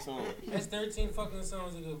 13 songs. That's 13 fucking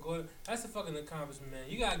songs to go gold. That's a fucking accomplishment, man.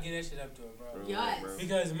 You gotta get that shit up to her, bro. Yes.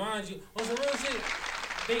 Because mind you, on some real shit,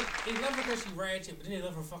 they love her because she ratchet, but then they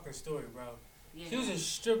love her fucking story, bro. Yeah. She was a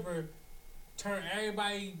stripper. Turned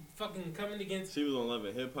everybody fucking coming against. She was on Love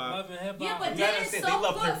and Hip Hop. Love and Hip Hop. Yeah, but they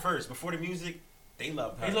loved her first. Before the music, they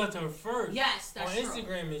loved her. They loved her first. Yes, that's on true.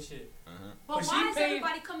 Instagram and shit. But why is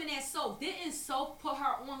everybody coming at Soph? Didn't Soph put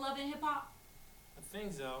her on Love and Hip Hop? I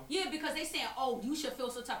think so. Yeah, because they saying, oh, you should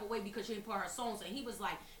feel some type of way because you didn't put her songs. And he was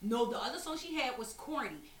like, no, the other song she had was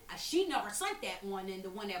corny. She never sung that one, and the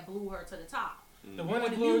one that blew her to the top. The one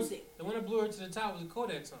that blew her to the top was a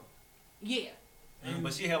Kodak song. Yeah.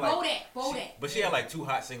 But she had like Bodak. But she had like 2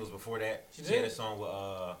 hot singles before that. She did? had a song with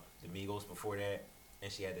the Migos before that,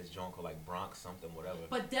 and she had this joint called like Bronx something whatever.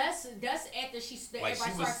 But that's after everybody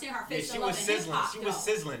started seeing her face. Yeah, she was sizzling. She was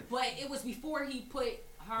sizzling. But it was before he put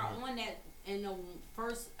her on that. In the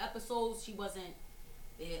first episodes, she wasn't.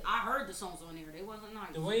 I heard the songs on there. They wasn't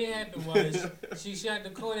nice. The way it happened was she shot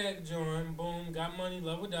the Kodak joint. Boom, got money,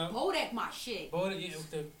 leveled up. Bodak my shit. Bodak,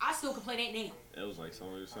 yeah, I still can play that now. That was like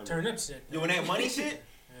something. Turn up shit. Yo, when that money shit.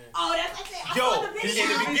 Oh, that's it.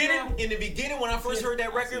 Yo, in the beginning, when I first heard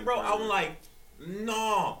that record, bro, I'm like,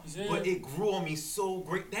 no. But it grew on me so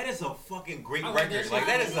great. That is a fucking great record. Like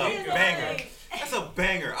that is a banger. That's a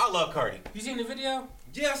banger. I love Cardi. You seen the video?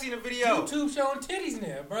 Yeah, I seen the video. YouTube showing titties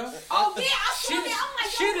now, bro. Oh yeah, I saw that. I'm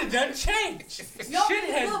like, shit has done changed. No, shit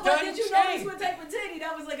has look, done did you changed. notice what type of titty?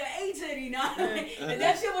 That was like an A titty, not and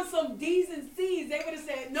that shit was some D's and C's. They would have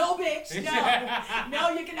said, no, bitch, no,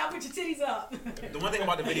 you cannot put your titties up. The one thing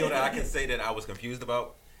about the video that I can say that I was confused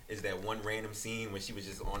about is that one random scene when she was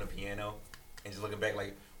just on the piano and just looking back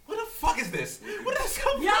like, what the fuck is this? What is this?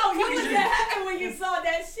 Yo, what was that happen when you saw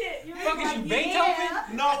that shit? You fuck like, is you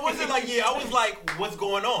Beethoven? No, it wasn't like, yeah, I was like, what's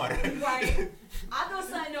going on? Right. I thought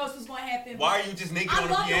something else was going to happen. Why are you just naked on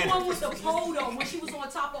the I piano? love the one with the pole, though, when she was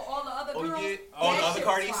on top of all the other girls. Oh, yeah. All the other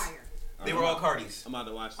Cardis? Fire. They were all Cardis. I'm about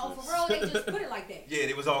to watch this. Oh, for real? They just put it like that? Yeah,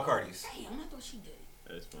 they was all Cardis. Damn, I thought she did.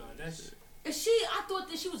 That's funny. That's I thought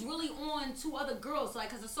that she was really on 2 other girls, like,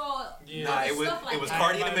 cause I saw Nah, it was stuff like it was that.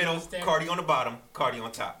 Cardi in the middle, Cardi on the bottom, Cardi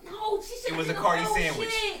on top. No, she should. It was a Cardi sandwich.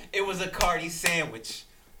 It was a Cardi sandwich.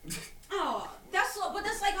 Oh, but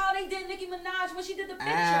that's like how they did Nicki Minaj when she did the picture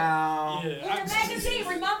Ow. in the magazine.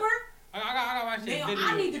 Remember? I gotta watch that video.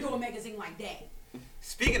 I need to do a magazine like that.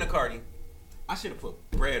 Speaking of Cardi, I should have put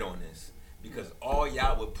bread on this because all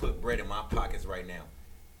y'all would put bread in my pockets right now.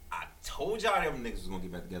 I told y'all them niggas was gonna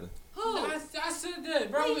get back together. Who? I said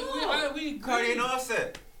that, bro. We Cardi and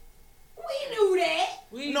Offset. We knew that.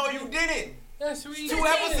 No, you didn't. That's we. $2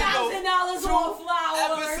 episodes ago. $10,000 on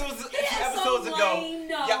flowers. Episodes ago.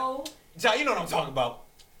 No. Y'all, you know what I'm talking about.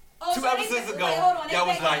 Oh, 2 so episodes ago, y'all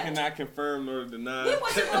was like, cannot confirm nor deny. We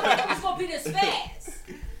wasn't gonna think it was gonna be this fast.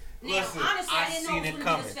 Now, listen, honestly, I didn't know seen it it was gonna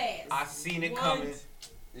coming. be this fast. I seen it coming.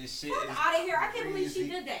 This shit Fuck is out of here! I can't believe crazy. she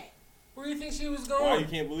did that. Where do you think she was Why going? you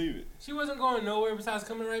can't believe it? She wasn't going nowhere besides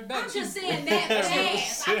coming right back. I'm just saying that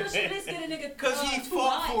fast. I just at least get a nigga. Cause he 2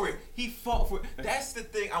 fought lives. for it. He fought for it. That's the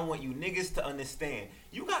thing I want you niggas to understand.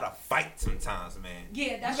 You gotta fight sometimes, man.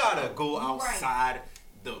 Yeah, that's You gotta true. go You're right. outside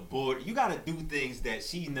the border. You gotta do things that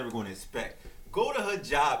she's never gonna expect. go to her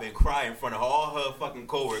job and cry in front of all her fucking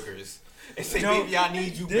coworkers and say, No, baby, I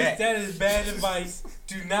need you back. That is bad advice.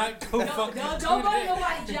 Do not go fucking Don't do go to that.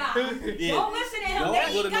 nobody's job. Yeah. Don't listen to him. Don't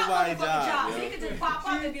They go to ain't got nobody's motherfucking job, jobs. yo. He can just pop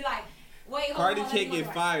up and be like, wait, hold Cardi on. let can't me get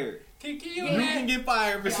go. fired. Can you You imagine? can get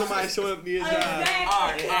fired for somebody showing up to your job. Exactly. All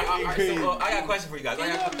right. So, I got a question for you guys. Can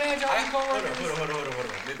you imagine all the Hold coworkers?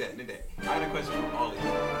 on. Did that. I got a question for all of you.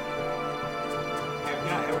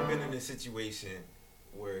 Have y'all ever been in a situation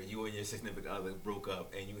where you and your significant other broke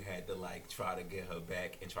up and you had to like try to get her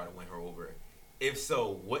back and try to win her over? If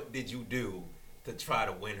so, what did you do to try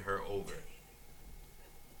to win her over?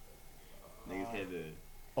 Niggas had to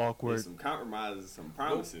Awkward. make some compromises, some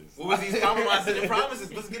promises. What was these compromises and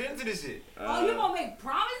promises? Let's get into this shit. Oh, you gonna make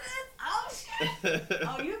promises? Oh shit.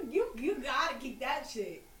 Oh, you gotta keep that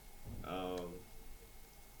shit.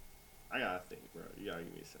 I gotta think, bro. You gotta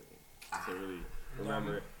give me a second to really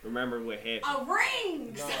remember what happened. A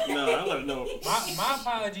ring. No, I don't know. My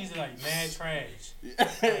apologies are like mad trash.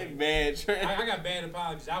 Bad trash. I got bad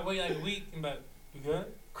apologies. I wait like a week and but you good?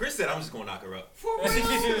 Chris said, I'm just gonna knock her up. For real? Wait,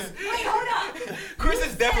 hold up. Chris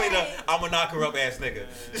is definitely the I'm gonna knock her up ass nigga.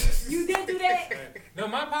 You did do that? No,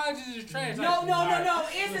 my apologies are trash. No. Like, all right,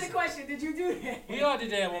 Answer listen. the question. Did you do that? We all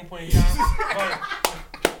did that at one point in time.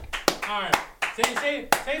 But, all right. Say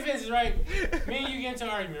for instance, right? Me and you get into an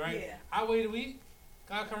argument, right? Yeah. I wait a week.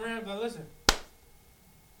 God come around, but listen.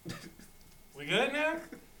 We good now?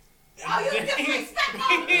 Oh, you disrespect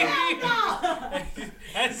no.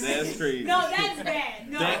 That's crazy. No, that's bad.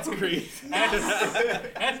 No. That's crazy.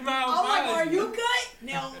 That's my I'm like, are apology. you good?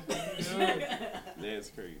 No. That's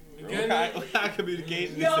crazy. We Bro. good? What kind of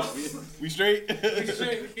communication Yo. is this? We straight?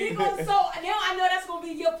 He goes, so now I know that's gonna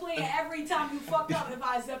be your plan every time you fuck up if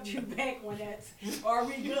I accept you back on that. Are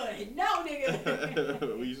we good? No,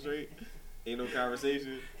 nigga. We straight? Ain't no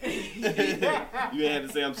conversation. You ain't had to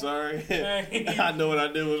say I'm sorry. I know what I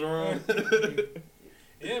did was wrong.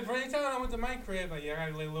 Yeah, bro, you tell me I went to my crib, like, yeah, I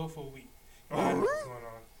gotta lay low for a week. Oh, I know what's going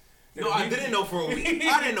on. No, I didn't know for a week.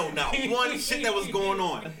 I didn't know not one shit that was going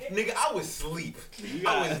on. Nigga, I was asleep.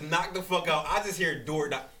 I was knocked the fuck out. I just hear door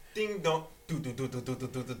knock, ding dong,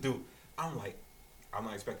 do. I'm like, I'm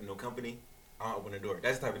not expecting no company. I don't open the door.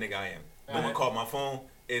 That's the type of nigga I am. No one called my phone.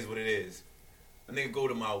 Is what it is. A nigga go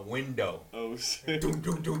to my window. Oh shit. Do.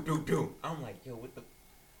 I'm like, yo, what the?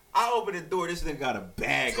 I open the door. This nigga got a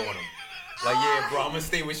bag on him. Like, yeah, bro, I'm gonna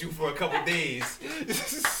stay with you for a couple days.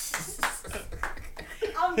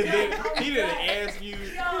 I'm good. He didn't ask you.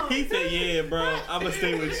 Yo. He said, "Yeah, bro, I'ma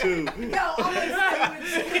stay with you." Yo, I'm gonna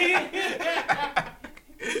stay with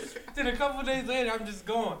you. Then a couple days later, I'm just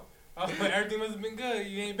gone. I was like, everything must have been good.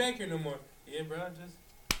 You ain't back here no more. Yeah, bro, just.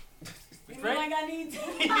 You know, like I need to.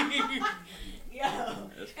 Yo,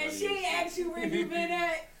 and she ain't asked you where you been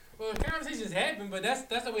at. Well, conversations happen, but that's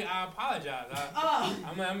the way I apologize.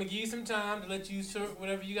 I'm gonna give you some time to let you sort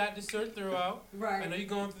whatever you got to sort through out. Right. I know you're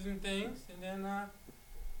going through some things, and then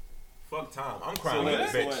Fuck Tom. I'm crying like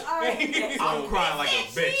a So bitch. what? All right. I'm crying like a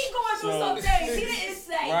She bitch. going through So- some things. She didn't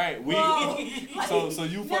say. Right, we- Whoa. So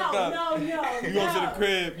you fucked up. No. You go to the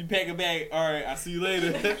crib, you pack a bag. All right, I see you later.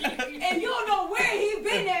 And you don't know where he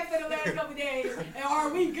been at for the last couple days. And are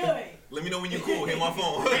we good? Let me know when you cool. Hit my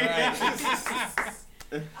phone.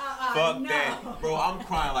 Fuck no. that, bro. I'm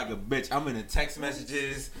crying like a bitch. I'm in the text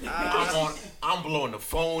messages. I'm blowing the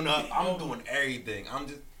phone up. I'm doing everything. I'm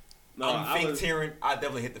fake tearing. I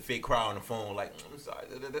definitely hit the fake cry on the phone. Like, I'm sorry.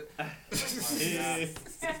 Yeah.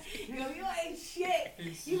 You ain't shit.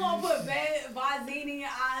 You gonna put Visine in your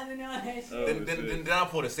eyes and all that shit. Oh, Then I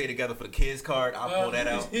pull the Stay Together for the Kids card. I'll pull that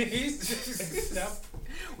out. Stop.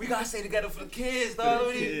 We gotta stay together for the kids,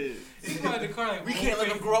 dog. Yeah. He brought the car like, We can't let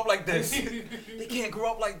them grow up like this. They can't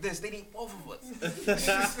grow up like this. They need both of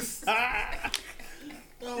us.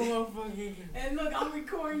 Oh, motherfucker. And look, I'm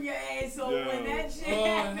recording your ass, so Yo. when that shit Oh,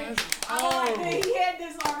 happens, that's I'm like, he had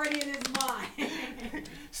this already in his mind.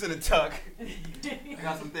 It's in the tuck. I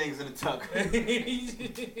got some things in the tuck. This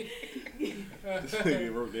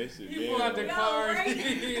nigga wrote that shit You pull out the down. No, card. right?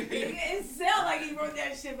 It sounds like he wrote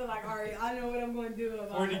that shit, but like, all right, I know what I'm going to do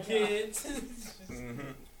about For the it. kids.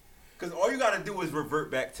 Because all you gotta do is revert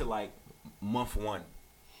back to like month one.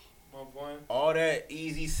 Month one. All that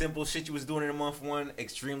easy, simple shit you was doing in month one,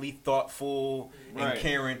 extremely thoughtful Right. and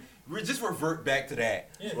caring. Just revert back to that.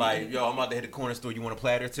 Yeah. Like, yo, I'm about to hit the corner store. You want a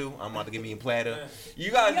platter too? I'm about to give me a platter. Yeah.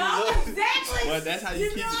 You gotta Yo, do exactly. But that's how you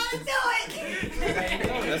keep know how to do it.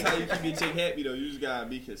 That's how you keep your chick happy though. You just gotta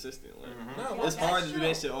be consistent. Like, No, it's That's hard to do true.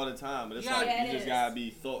 that shit all the time, but it's Yeah, like it you just is. gotta be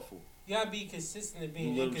thoughtful. you gotta be consistent at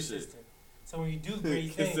being Little inconsistent. So when you do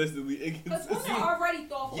great things, Consistently Because inconsistent. women are already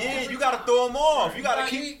thoughtful. Yeah, every you gotta time. throw them off. You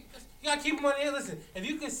gotta you, keep. You gotta keep them on there. Listen, if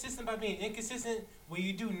you consistent by being inconsistent when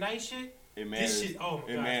you do nice shit, It matters. this shit, oh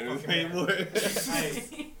my It god, matters fucking way more. matters.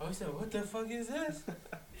 Like, I said, what the fuck is this?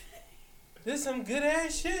 This some good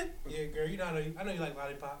ass shit? Yeah, girl, you know I know you like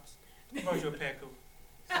lollipops. I brought you a pack of.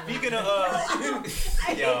 Speaking of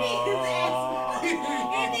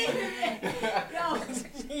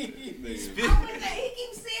He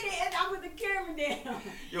keeps saying it and I'm with the camera down.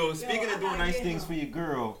 Yo, speaking Yo, of doing I nice gotta things get for your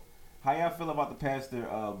girl, how y'all feel about the pastor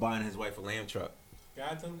buying his wife a lamb truck?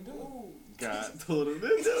 God told me to do Ooh, God told him to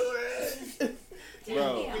do it.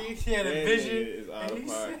 Bro, damn. it. He had a that vision. nigga is out and of he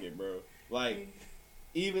said- pocket, bro. Like,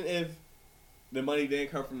 even if the money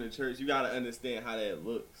didn't come from the church, you gotta understand how that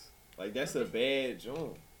looks. Like, that's a bad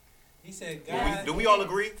joint. He said, Do we, God. do we all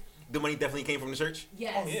agree the money definitely came from the church?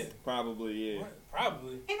 Yes. Oh, yeah. Probably, yeah. What?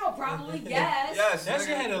 Probably. Ain't no probably, yes. Yes. That nigga.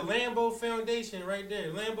 shit had a Lambo foundation right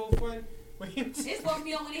there. Lambo fund. It's supposed to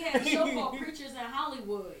be on when they had a show called Preachers in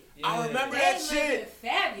Hollywood. I remember They that living shit.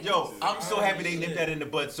 fabulous. Yo, I'm so Oh, happy they shit. nipped that in the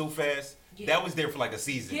bud so fast. Yeah. That was there for like a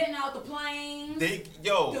season. Getting out the planes.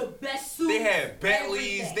 The best suits. they had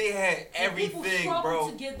Bentleys, everything. they had And people everything, struggle bro.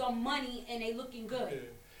 to give them money and they looking good.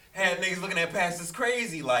 Had niggas looking at pastors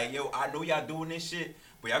crazy, like, yo, I know y'all doing this shit,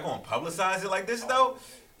 but y'all gonna publicize it like this though?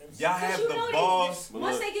 Y'all have you the know balls.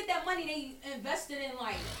 once they get that money, they invested in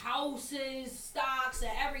like houses, stocks,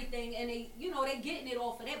 and everything, and they getting it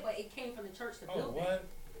off of that, but it came from the church to Oh, build that. what?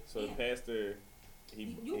 So Yeah. the pastor, he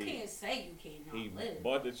Can't say you cannot he live.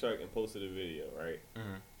 bought the truck and posted a video, right?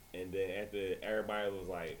 Mhm. And then after everybody was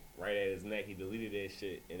like right at his neck, he deleted that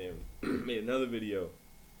shit and then made another video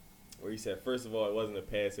where he said, first of all, it wasn't a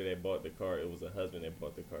pastor that bought the car, it was a husband that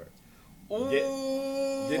bought the car.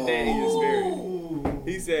 Get that in your spirit.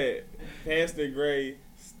 He said, Pastor Gray,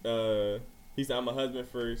 he said, I'm a husband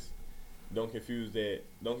first. Don't confuse that.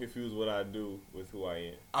 Don't confuse what I do with who I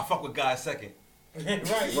am. I fuck with God second. Right. You know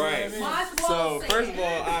what I Right. mean? Might as well So say first it. of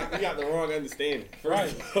all, you got the wrong understanding.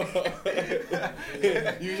 First of all,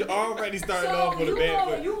 you already started So off with a you bad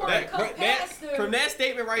want- foot. you want to cut pastor. From that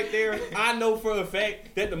statement right there, I know for a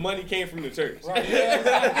fact that the money came from the church. Right.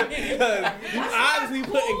 Yeah. Because you obviously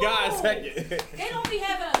putting God second. They don't be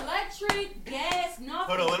having electric, gas,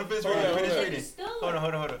 nothing. Hold on, let him finish Hold on, reading. hold Finish on. reading. Still-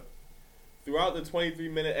 Hold on. Throughout the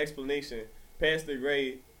 23-minute explanation, Pastor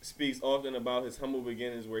Gray speaks often about his humble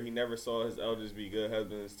beginnings where he never saw his elders be good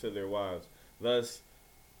husbands to their wives. Thus,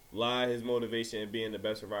 lie his motivation in being the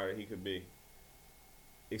best provider he could be.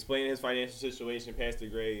 Explaining his financial situation, Pastor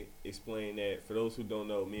Gray explained that, for those who don't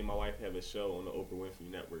know, me and my wife have a show on the Oprah Winfrey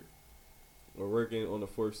Network. We're working on the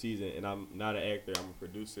 4th season, and I'm not an actor, I'm a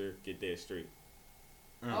producer. Get that straight.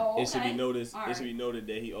 Oh, okay. It should be noticed. All It should right. be noted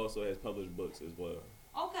that he also has published books as well.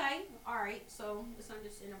 Okay, all right. So it's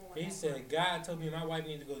understandable. He said, God told me my wife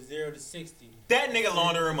needs to go 0 to 60. That nigga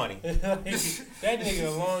laundering money. That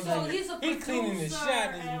nigga long So he's a he cleaning the producer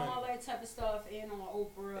shot this and money. all that type of stuff, and on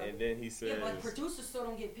Oprah. And then he yeah, says, but producers still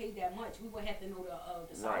don't get paid that much. We would have to know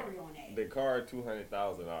the salary on that. the car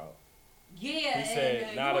 $200,000. Yeah, He said,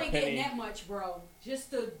 and not you a ain't penny. getting that much, bro.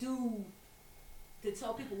 Just to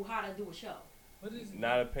tell people how to do a show. What is it?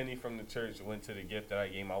 Not a penny from the church went to the gift that I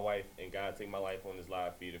gave my wife, and God take my life on this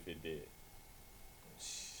live feed if it did.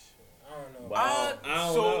 I don't know. But I'm I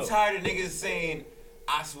don't so know. tired of niggas saying,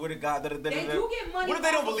 I swear to God. They do get money. What if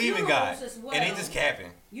they don't off of believe in God funerals as well. and they just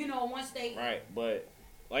capping? You know, once they. Right, but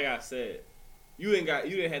like I said, you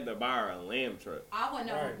didn't have to buy her a lamb truck. I would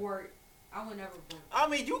never Right. work. I would never work. I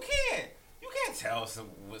mean, you can't tell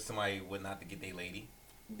somebody what not to get their lady.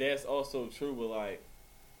 That's also true, but like,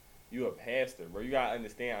 you a pastor, bro. You gotta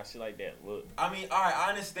understand how shit like that look. I mean, all right, I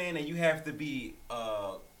understand that you have to be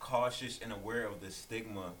cautious and aware of the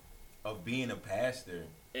stigma of being a pastor,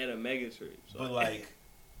 At a mega church. So. but like,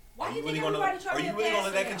 Why are you you think really everybody try are to be you a really gonna let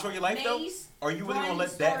pastor that now? control your life though? Mace, Are you really gonna Brian let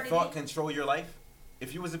that started thought it. control your life?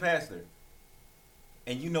 If you was a pastor,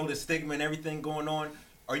 and you know the stigma and everything going on,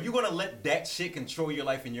 are you gonna let that shit control your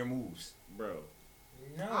life and your moves? Bro.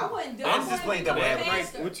 No. I wouldn't do it. I'm just playing devil's advocate.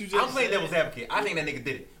 Pastor. What you just I'm playing said, devil's advocate. I think that nigga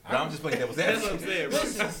did it, but I'm just playing devil's That's advocate. what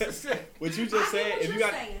I'm saying, bro. What you I just get said, what if you you're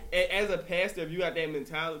got, saying. as a pastor, if you got that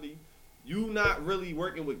mentality, you not really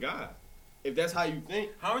working with God. If that's how you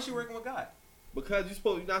think, How is you working with God? because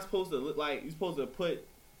you're not supposed to look like, you're supposed to put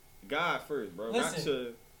God first, bro. Listen, not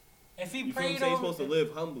to, If he you feel what I'm prayed saying? You're over, supposed to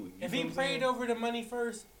live humbly. You if feel he what I'm prayed saying? over the money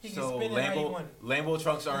first, he can So spend it how he wanted. Lambo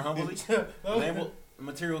trucks aren't humbly. Lambo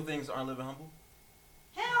material things aren't living humble.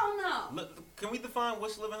 Hell no. Look, can we define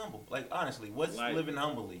what's living humble? Like honestly, what's Like- living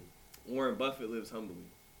humbly? Warren Buffett lives humbly.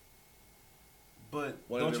 But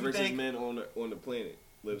One don't of the you richest think? men on the planet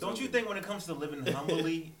lives Don't you humbly. think when it comes to living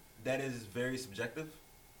humbly, that is very subjective?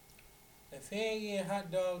 If he ain't eating hot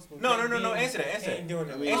dogs, with No. baked beans, Answer that. he ain't doing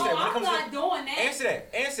it. I mean, Answer that. When it I'm comes not to doing that. answer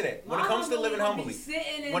that. When it My comes to humble living gonna be humbly,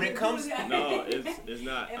 sitting in when the it comes booth. No, it's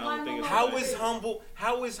not. I And don't think it's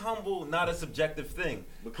how is humble not a subjective thing?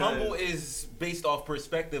 Because- Humble is based off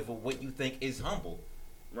perspective of what you think is humble.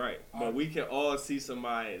 right. But we can all see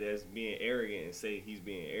somebody that's being arrogant and say he's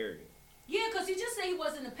being arrogant. Yeah, because he just said he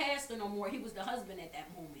wasn't the pastor no more. He was the husband at that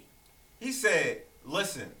moment. He said,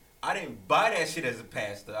 "Listen, I didn't buy that shit as a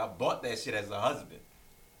pastor. I bought that shit as a husband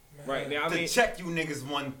Right now, I to mean, check you niggas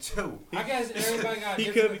 1, 2." I guess everybody got he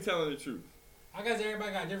different. could be telling the truth. I guess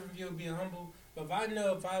everybody got a different view of being humble. But if I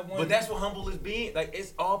know if I want, But that's what humble is being. Like,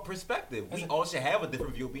 it's all perspective. We Listen. all should have a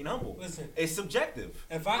different view of being humble. Listen. It's subjective.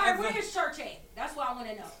 if All I right, ever, where his church at? That's what I want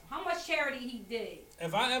to know. How much charity he did.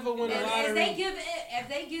 if I ever win a If lottery, they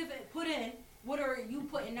give it, put in. What are you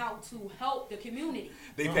putting out to help the community?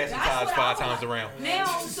 They pass the That's tithes what 5 I times want. around.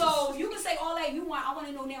 Now, so you can say all that you want. I want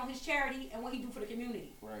to know now his charity and what he do for the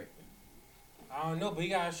community. Right. I don't know, but he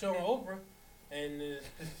got to show on Oprah, and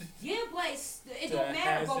Yeah, but it To don't matter.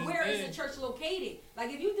 has But his where is bid. the church located?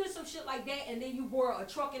 Like if you did some shit like that and then you bore a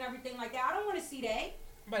truck and everything like that, I don't want to see that.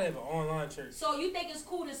 I might have an online church. So you think it's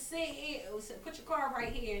cool to sit here, put your car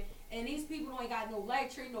right here, and these people ain't got no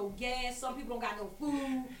electric, no gas. Some people don't got no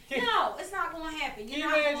food. No, it's not gonna happen. Can you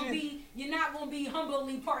imagine? You're not gonna be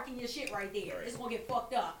humbly parking your shit right there. It's gonna get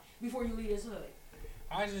fucked up before you leave this hood.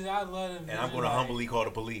 I love it. And I'm going to humbly call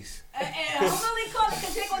the police. And humbly call it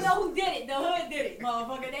because they gonna know who did it. The hood did it,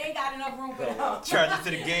 motherfucker. They ain't got enough room for them. Charge it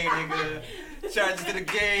to the game, nigga. Charge it to the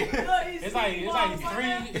game. It's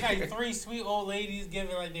like three sweet old ladies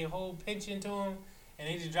giving like their whole pension to him, and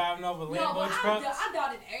they just driving off with No, Lambo but trucks. I doubt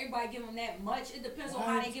that everybody give them that much. It depends on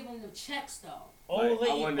how What? they give them the checks, though. Old, Like,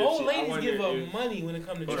 I wonder old if ladies give up if- money when it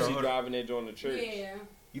comes to If church. she driving there during the church. Yeah.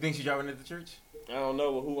 You think she driving at the church? I don't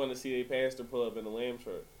know, but who want to see their pastor pull up in a lamb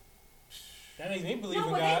truck? That makes me believe No,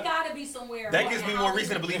 in but God. they gotta be somewhere. That gives me more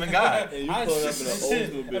reason to believe in God. And you I- pull up in an listen,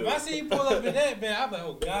 Oldsmobile. if I see you pull up in that, man, I'm like,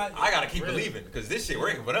 oh God. I gotta keep really? believing because this shit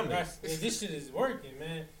working for them That's- niggas. This shit is working,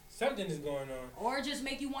 man. Something is going on. Or just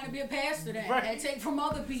make you want to be a pastor that Right. and take from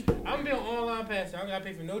other people. I'm being online pastor. I don't gotta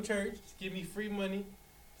pay for no church. Just give me free money.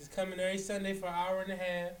 Just come in every Sunday for an hour and a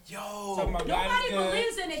half. Yo, Talking about God Nobody is good.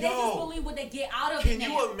 believes in it. They Yo. just believe what they get out of can it. you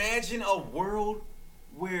now. imagine a world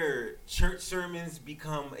where church sermons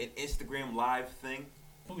become an Instagram live thing?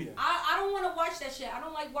 Booyah. I don't want to watch that shit. I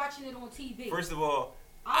don't like watching it on TV. First of all,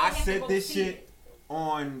 I I have to said go this see shit it.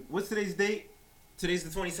 on, what's today's date? Today's the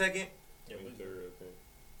 22nd? Yeah, but- 23rd, I think.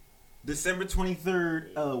 December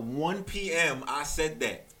 23rd, 1 p.m. I said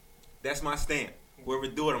that. That's my stamp. Whoever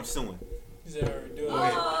do it, I'm suing. He said, "Alright, do it."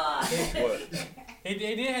 Ah. What? They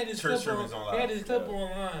did have this Church clip on. sermons They had online. this clip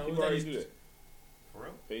online. It You was already like do this- that. For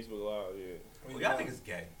real? Facebook Live, yeah. Well, y'all think it's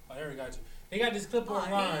gay. Oh, there we got you. They got this clip Oh,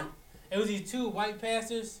 online. damn. It was these two white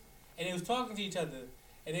pastors, and they was talking to each other,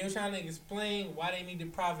 and they were trying to explain why they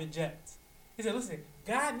needed private jets. He said, "Listen,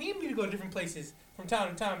 God need me to go to different places from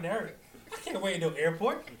time to time to earth. I can't wait in no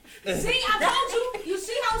airport." See, I told you. You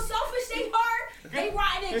see how selfish they are? They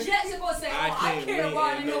riding in jets and gonna say, "Oh, I can't can't wait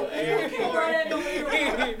ride in in no no airport. I can't ride in no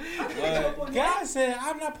airport." What? God said,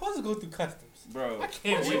 "I'm not supposed to go through customs. Bro, I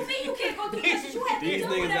can't What you wait." mean you can't go through this? You have to these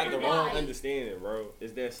deal niggas with got the wrong everybody. understanding, bro.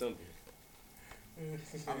 It's that simple.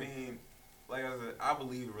 I mean, like I said, I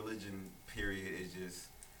believe religion, period, is just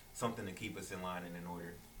something to keep us in line and in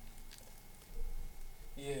order.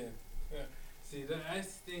 Yeah. See,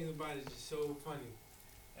 that's the thing about it. Just so funny.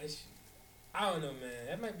 I don't know, man.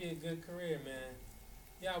 That might be a good career, man.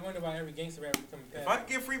 Yeah, I wonder why every gangster rapper becoming If I could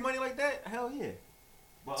get free money like that, hell yeah.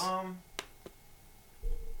 But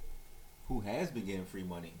who has been getting free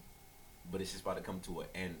money, but it's just about to come to an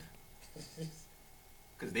end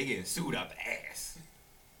because they getting sued out the ass.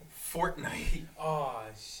 Fortnite. Oh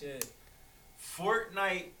shit.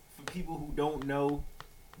 Fortnite, for people who don't know,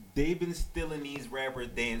 they've been stealing these rapper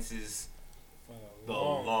dances For the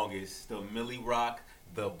long. longest. The Millie Rock,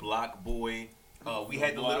 the Block Boy. We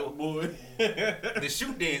had the Black little boy. the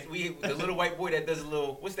shoot dance. The little white boy that does a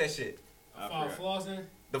little, what's that shit? I forgot. Flossing.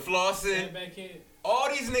 The flossing. Back kid. All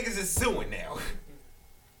these niggas is suing now.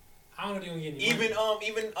 I don't know if they gonna get any money.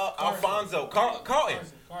 Even Carson. Alfonso,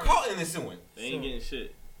 Carlton is suing. They ain't getting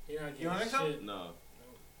shit. You're not You don't getting think so? shit. No.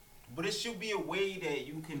 But it should be a way that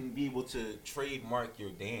you can be able to trademark your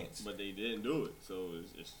dance. But they didn't do it, so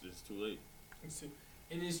it's too late.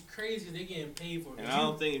 And it's crazy they getting paid for it. And I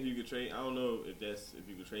don't think if you could trade, I don't know if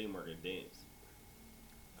you could trademark a dance.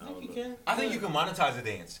 I think you can. I think you can monetize a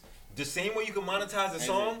dance. The same way you can monetize a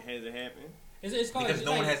song. Has it happened? It's called Because it's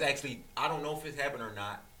no one like- has actually, I don't know if it's happened or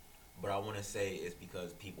not, but I want to say it's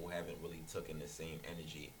because people haven't really taken the same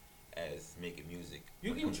energy as making music.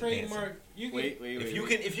 You when it can comes to dancing. trademark. You can. Wait.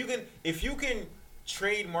 If you can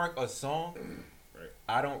trademark a song, Right.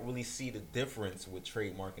 I don't really see the difference with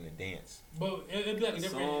trademarking a dance. But it'd be like a The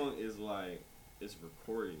different. song is like it's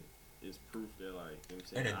recorded. It's proof that like you know what I'm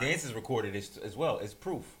saying. And the dance is recorded as well. It's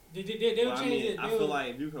proof. They'll Well, I change mean, it. I feel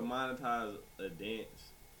like if you can monetize a dance.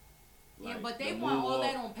 Yeah, like, but they the want move all off-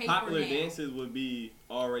 that on paper Popular now. dances would be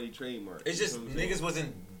already trademarked. It's You just know what I'm saying? niggas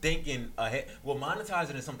wasn't thinking ahead. Well,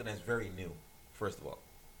 monetizing is something that's very new. First of all,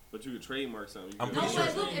 But you could trademark something. You I'm could No, pretty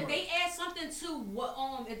but sure. look, if they add something to what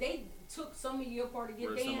if they took some of your part of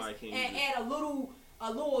your Where dance somebody and can't add a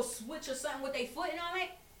little switch or something with their foot and all that,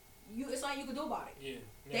 it's nothing you can do about it.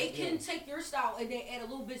 Yeah. They can take your style and they add a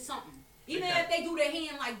little bit something. Even if they do their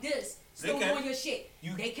hand like this, still They can. doing your shit.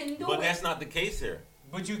 They can do but it. that's not the case here.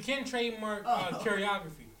 But you can trademark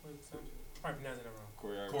choreography. Probably pronouncing it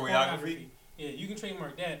wrong. Choreography. Yeah, you can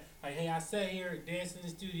trademark that. Like, hey, I sat here, danced in the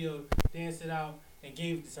studio, danced it out, and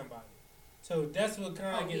gave it to somebody. So that's what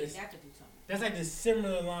kind of yeah, gets. that could do something. That's like the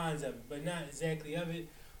similar lines of it, but not exactly of it.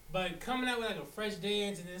 But coming out with like a fresh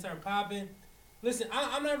dance and then start popping. Listen,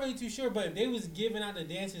 I'm not really too sure, but if they was giving out the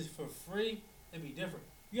dances for free, it'd be different.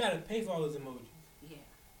 You gotta pay for all those emojis. Yeah.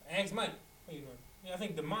 Ask Mike. What you doing? Yeah, I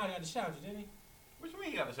think the mod had to shout you, didn't he? What you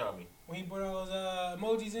mean you gotta shout me? When he brought all those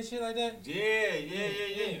emojis and shit like that. Yeah.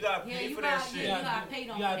 You gotta Yeah, pay you for got- that shit. yeah, you gotta pay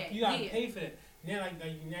them You gotta, for that. you gotta Yeah. pay for that. Now, like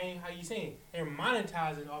now, how you saying? They're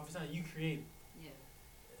monetizing off of something you created. Yeah.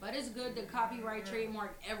 But it's good to copyright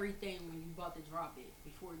trademark everything when you about to drop it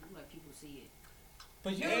before you let people see it.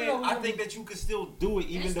 But you don't And know. I think that you can still do it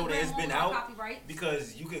even though that it's Instagram been owns our out copyrights.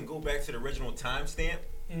 because you can go back to the original timestamp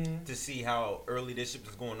Mhm. to see how early this shit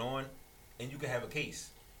was going on, and you can have a case.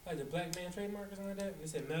 Like the black man trademark or something like that. They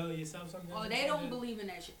said mail yourself something. Oh, they don't believe in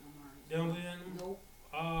that shit no more. They don't believe in that? Nope.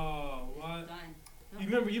 Oh, what? Done. You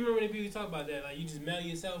remember when the people talk about that? Like you just mail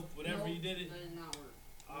yourself whatever Nope, you did it. Does not work.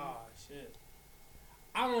 Oh shit.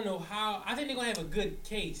 I don't know how. I think they're gonna have a good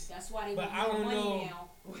case. That's why they But want I more don't money know. now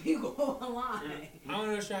when you go online. I don't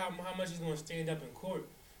know sure how much he's gonna stand up in court.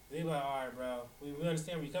 They be like, all right, bro, we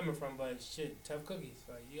understand where you're coming from, but shit, tough cookies.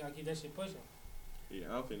 Like you gotta keep that shit pushing. Yeah,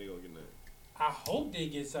 I don't think they're gonna get that. I hope they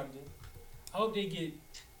get something. I hope they get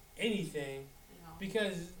anything You know.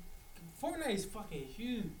 because Fortnite is fucking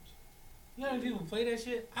huge. You know how many people play that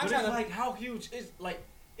shit? I But try it's to. like how huge?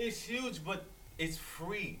 It's huge, but it's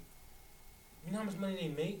free. You know how much money they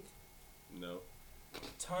make? No.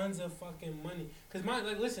 Tons of fucking money. Cause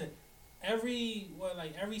listen, every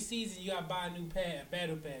season you gotta buy a new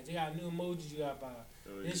battle pass. You got new emojis you gotta buy.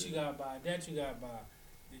 Oh, This yeah. you gotta buy. That you gotta buy.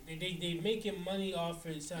 They making money off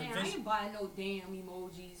it. Man, I ain't buying no damn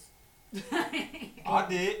emojis. I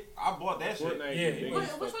did. I bought that shit. Fortnite Yeah, is the yeah.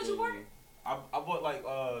 biggest Which one you fucking- I bought like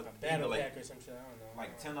a battle like pack or some shit. I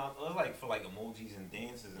don't know. like $10. It was like for like emojis and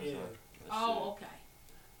dances and Yeah. stuff. Oh, okay.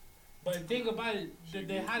 But think about it.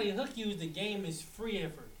 How they hook you is the game is free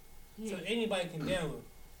at first. Yeah. So anybody can download.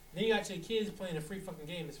 Then you got your kids playing a free fucking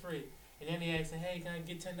game. It's free. And then they asking, hey, can I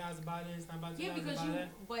get $10 to buy this? Can I buy $10 Yeah, to because buy that?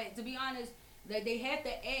 but to be honest, that they have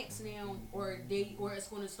to ask now, or it's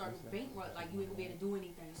going to start bankrupt. Like you ain't gonna be able to do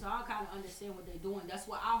anything. So I kind of understand what they're doing. That's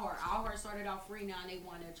what iHeart started out free. Now they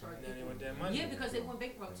want to charge Now they people. want that money. Yeah, because they went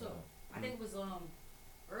bankrupt too. I think it was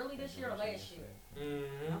early this year or last year.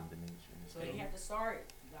 Mm-hmm. So they had to start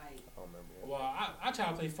like. I don't remember that. Well, I try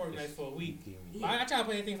to play Fortnite for a week. Yeah. I try to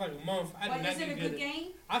play anything for like a month. I But did not is it do a good good at game?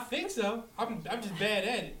 I think so. I'm just bad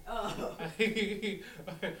at it. Oh.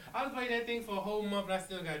 I was playing that thing for a whole month and I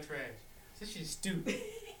still got trash. This shit's stupid.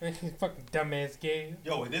 Fucking dumbass game.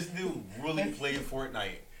 Yo, this dude really played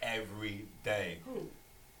Fortnite every day. Who?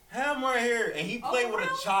 Him right here, and he played with really?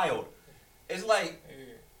 a child. It's like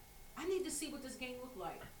I need to see what this game look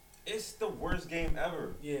like. it's the worst game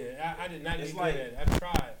ever. Yeah, I did not It's get like- good at it. I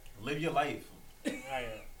tried. Live your life. I,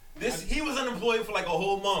 He was unemployed for like a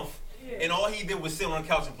whole month, Yeah. and all he did was sit on the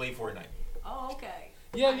couch and play Fortnite. Oh, okay.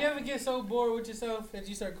 yeah, you ever get so bored with yourself that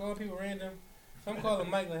you start calling people random? So I'm calling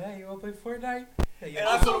Mike like, hey, you wanna play Fortnite? Hey, And yeah.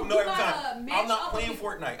 I told him no you every gotta time. match I'm not up with playing people.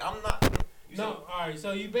 Fortnite. I'm not. No, alright,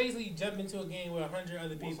 so you basically jump into a game with 100 other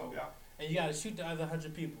What's people, up, y'all? and you gotta shoot the other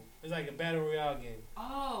 100 people. It's like a battle royale game.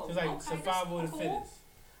 Oh, So it's like okay, survival of that's the cool. fittest.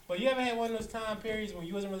 But you ever had one of those time periods when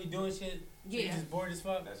you wasn't really doing shit? So you Yeah. just bored as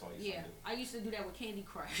fuck? That's all you Yeah, I used to do that with Candy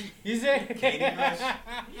Crush. You said? Candy Crush?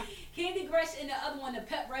 Candy Crush and the other one, the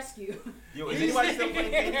Pet Rescue. Yo, is anybody still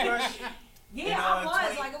playing Candy Crush? Yeah, In, I was.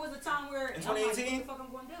 20 like, it was a time where in I'm like, what 2018? the fuck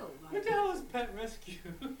I'm going to do? What Like, the hell is Pet Rescue?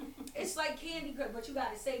 it's like Candy Crush, but you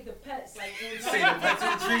got to save the pets. Like, in Say the pets in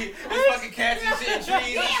the tree. There's fucking cats and shit in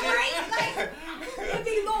trees Yeah, and shit. right? Like, it'd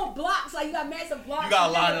be little blocks. Like, you got massive blocks. You gotta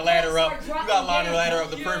and then line the ladder pets up. start You dropping gotta line the down. ladder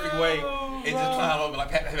up the perfect way. Yo. and just climb over like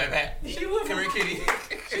pat, pat, pat, pat. She went Come here, from, kitty.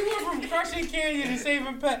 she went from crushing candy to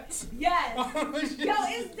saving pets. Yes. Oh, Yo,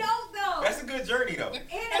 it's dope though. That's a good journey though.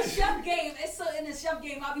 In a chef game, in the chef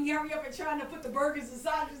game, I'll be hurry up and trying to put the burgers and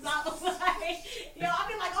sausages out. Like, yo, I'll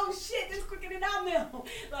be like, oh shit, this quicker than our meal.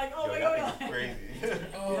 Like, oh Yo, my y'all god. niggas crazy.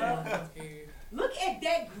 Oh, Yeah. okay. Look at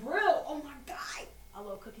that grill. Oh my god. I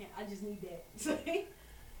love cooking. I just need that.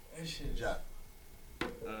 That shit. Jack,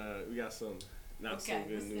 We got some not so Okay,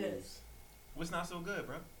 good what's news. this? what's not so good,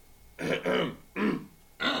 bro?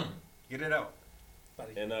 Get it out.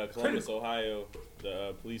 In Columbus, Ohio,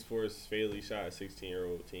 the police force fatally shot a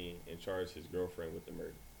 16-year-old teen and charged his girlfriend with the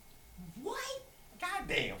murder. What? God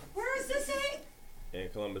damn. Where is this at? In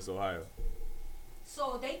Columbus, Ohio.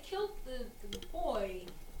 So they killed the boy.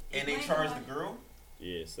 And they blamed charged on- the girl?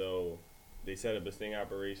 Yeah, so they set up a sting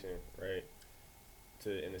operation, right,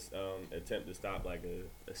 to in this attempt to stop like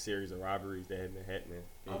a series of robberies that had been happening.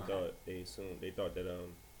 They thought that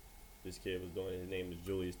this kid was doing it. His name is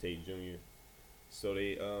Julius Tate Jr. So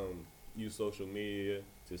they used social media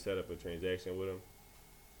to set up a transaction with him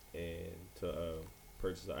and to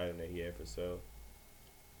purchase an item that he had for sale.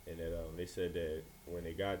 And that they said that when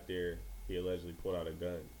they got there, he allegedly pulled out a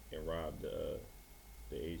gun and robbed the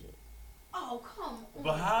agent. Oh, come on.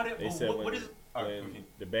 But how did, They but said what, when, what is, when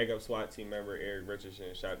the backup SWAT team member Eric Richardson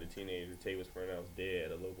shot the teenager, Tate was pronounced dead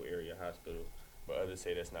at a local area hospital, but others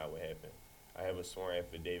say that's not what happened. I have a sworn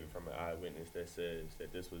affidavit from an eyewitness that says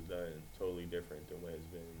that this was done totally different than what has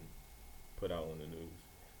been put out on the news.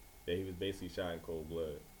 That he was basically shot in cold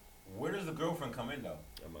blood. where does the girlfriend come in though?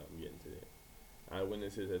 I'm not getting to that.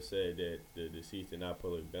 Eyewitnesses have said that the deceased did not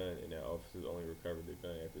pull a gun and that officers only recovered the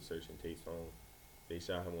gun after searching Tate's home. They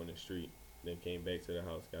shot him on the street, then came back to the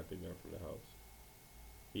house, got the gun from the house.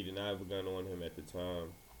 He did not have a gun on him at the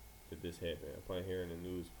time that this happened. Upon hearing the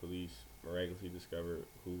news, police miraculously discovered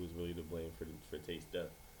who was really to blame for Tate's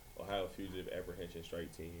death. Ohio Fugitive Apprehension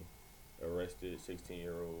Strike Team arrested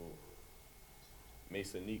 16-year-old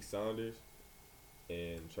Masonique Saunders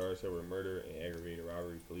and charged her with murder and aggravated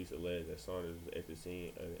robbery. Police allege that Saunders was at the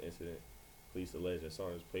scene of the incident. Police allege that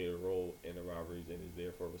Saunders played a role in the robberies and is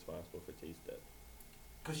therefore responsible for Tate's death.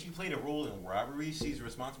 Because she played a role in robbery, she's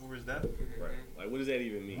responsible for his death? Right. Like, what does that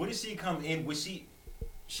even mean? What did she come in? Was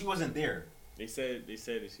she wasn't there. They said that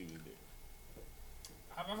she was there.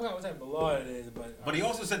 I forgot what type of law it is, But he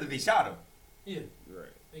also said that they shot him. Yeah, Right.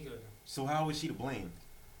 they killed him. So how was she to blame?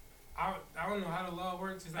 I don't know how the law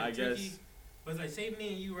works. It's like I tricky. guess- But it's like, say me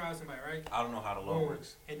and you rob somebody, right? I don't know how the law Boom.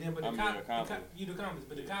 works. And then, but I'm the accomplice. you the accomplice.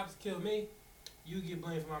 But the cops kill me, you get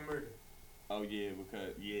blamed for my murder. Oh yeah,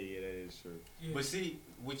 because yeah, that is true. Yeah. But see,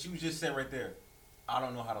 what you just said right there, I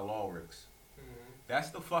don't know how the law works. Mhm. That's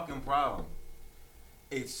the fucking problem.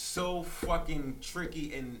 It's so fucking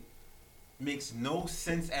tricky and makes no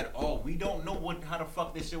sense at all. We don't know how the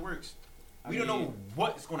fuck this shit works. We don't know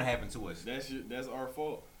what's gonna happen to us. That's our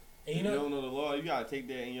fault. And If you don't know the law, you gotta take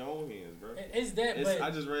that in your own hands, bro. it's that, but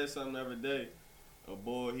I just read something the other day. A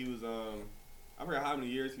boy, he was I forgot how many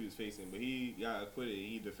years he was facing, but he got acquitted.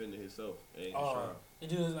 He defended himself at his trial. the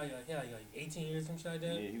dude was like 18 years, some shit like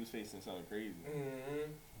that. Yeah, he was facing something crazy.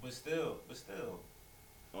 Mm-hmm. But still.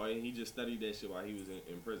 Oh, and he just studied that shit while he was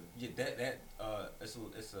in prison. Yeah,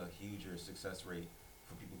 it's a huger success rate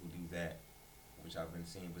for people who do that, which I've been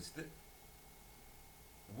seeing. But still,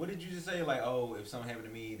 what did you just say? Like, oh, if something happened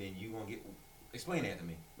to me, then you gonna get. Explain that to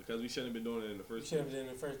me. Because we shouldn't have been doing it in the You first should have place. been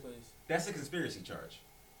in the first place. That's a conspiracy charge.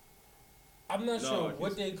 I'm not No, sure it's-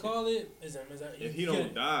 what they call it. If he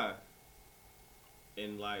don't die,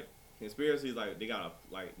 and like conspiracies, like they got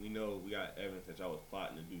we know we got evidence that y'all was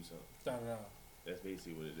plotting to do something. Start it out. That's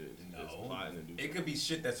basically what it is. Just No, plotting to do something. it could be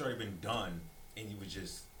shit that's already been done, and you were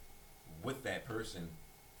just with that person.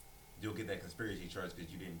 You'll get that conspiracy charge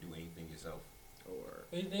because you didn't do anything yourself. Or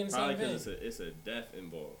They in the probably same because thing. it's a death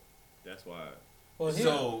involved. That's why Well, here,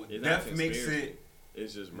 So It's not death makes conspiracy. it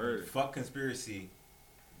it's just murder. fuck conspiracy.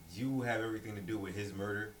 You have everything to do with his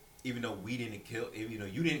murder, even though we didn't kill. Even though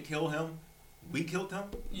you didn't kill him, we killed him.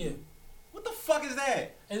 yeah. What the fuck is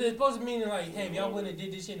that? And it's supposed to mean like, hey, if y'all wouldn't have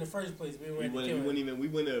did this shit in the first place, we We wouldn't have killed him. we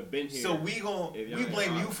wouldn't have been here. So we If y'all we ain't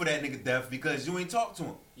blame alive. you for that nigga death because you ain't talked to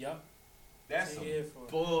him. Yup. That's They some here for it.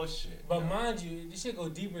 bullshit. But mind you, this shit go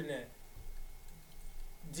deeper than that.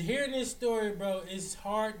 Hearing this story, bro, it's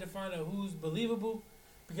hard to find out who's believable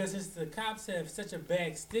because since the cops have such a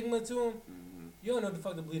bad stigma to them, you don't know what the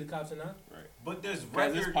fuck to believe the cops or not. Right. But there's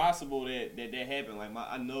Because it's record. possible that happened. Like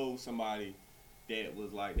I know somebody that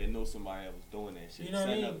was like that knows somebody that was doing that shit. You know what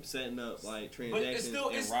I mean? Setting up like it's transactions still-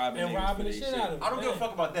 and it's- robbing and niggas robbing for the they shit out of I don't give a Man.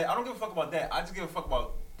 fuck about that. I don't give a fuck about that. I just give a fuck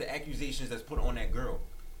about the accusations that's put on that girl.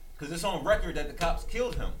 Because it's on record that the cops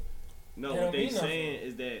killed him. No, There what don't they be nothing. saying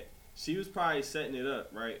is that she was probably setting it up,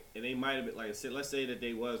 right? And they might have been like, let's say that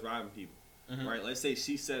they was robbing people, right? Let's say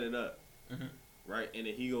she set it up, right? And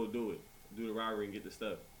then he go do the robbery and get the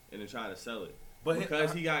stuff, and then try to sell it. But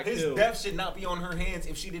because he got his killed. death should not be on her hands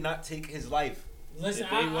if she did not take his life. Listen, If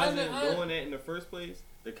they wasn't doing that in the first place,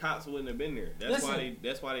 the cops wouldn't have been there. That's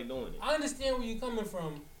why they doing it. I understand where you're coming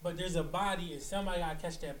from, but there's a body and somebody gotta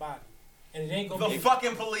catch that body, and it ain't gonna The be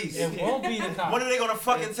fucking police. It won't be the cops. When are they gonna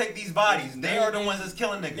fucking take these bodies? They are the ones that's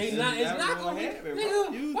killing niggas. They not. It's never not gonna gonna be. happen, bro.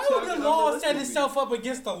 Nigga, You why would talking the law about set this itself up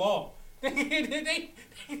against the law? they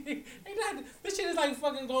not. This shit is like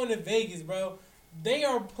fucking going to Vegas, bro. They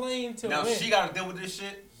are playing to Now win. she gotta deal with this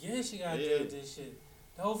shit. Yeah, she gotta Yeah. deal with this shit.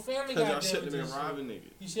 The whole family Because got y'all to deal shouldn't with have this been shit. robbing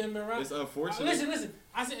niggas. You shouldn't been robbing. It's unfortunate. Listen.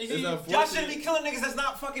 I said, It's Y'all unfortunate. shouldn't be killing niggas that's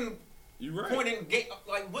not fucking You right. pointing gate.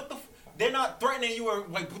 Like what the? They're not threatening you or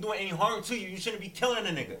like doing any harm to you. You shouldn't be killing a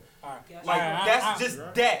nigga. all right. Like All right, that's just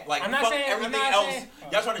that. Like I'm not fuck saying- I'm everything not else. saying-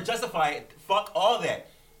 Y'all trying to justify it. Fuck all that.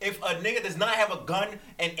 If a nigga does not have a gun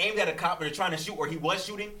and aimed at a cop and they're trying to shoot or he was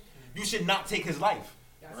shooting, you should not take his life.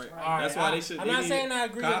 That's Right. right. All right, That's why they should- I'm they not need saying I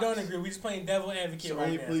agree or cops. don't agree. We just playing devil advocate So right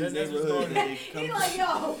he now. please That's what's neighborhood. going on. He like,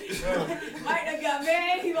 yo, Mike done got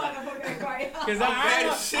mad. He about to fuck that quiet. Cause mad I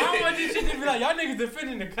as shit. don't want this shit to be like y'all niggas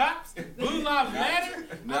defending the cops. Blue lives matter.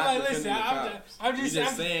 I'm Not like, listen, defending the I'm cops. just We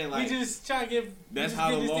just saying, like, we just trying to give. That's just how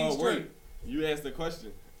get the this thing law straight. works. You asked the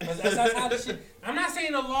question. That's how the shit. I'm not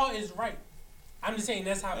saying the law is right. I'm just saying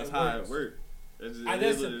that's how That's it how works. it works. It I is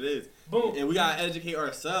just- what it is. Boom. And we gotta educate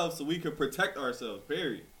ourselves so we can protect ourselves.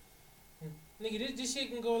 Period. Nigga, this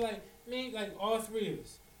shit can go like me, like all three of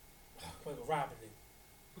us. We go rob a nigga.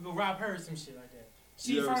 We go rob her or some shit like that.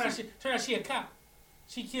 She You ever found out see- turn out she a cop.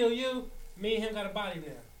 She kill you. Me and him got a body now.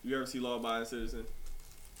 You ever see Law Abiding Citizen?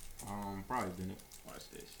 Probably didn't. Watch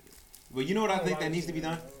that shit. But you know what I think Why that needs you to be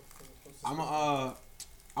done? know?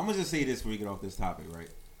 I'm gonna just say this before we get off this topic, right?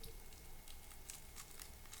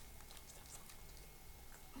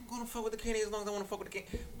 I'm gonna fuck with the Canadians as long as I want to fuck with the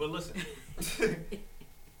Canadians. But listen,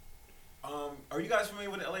 are you guys familiar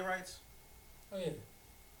with the LA riots? Oh yeah.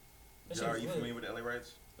 That shit Are was you lit. familiar with the LA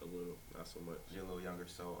riots? A little, not so much. You're a little younger,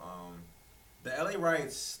 so the LA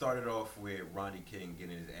riots started off with Rodney King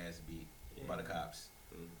getting his ass beat by the cops.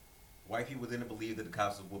 Mm. White people didn't believe that the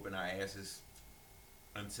cops was whooping our asses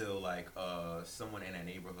until like someone in that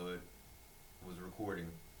neighborhood was recording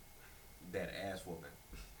that ass whooping.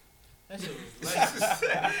 That shit was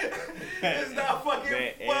lit. It's not fucking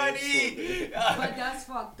That ass funny. whooping. But that's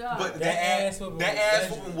fucked up. But That that ass ass whooping that was ass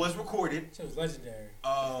legendary. whooping was recorded. Shit was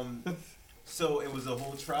legendary. So it was a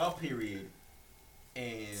whole trial period,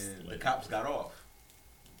 and the cops got off,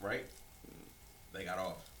 right? They got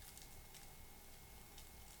off.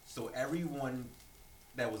 So everyone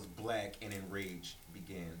that was black and enraged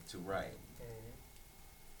began to riot.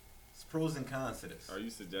 It's pros and cons to this. Are you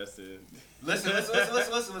suggesting? Listen. I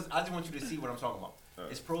just want you to see what I'm talking about.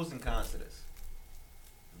 It's pros and cons to this.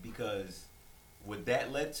 Because what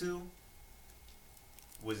that led to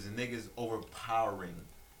was the niggas overpowering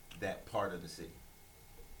that part of the city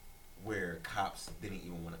where cops didn't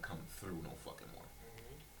even want to come through no fucking more.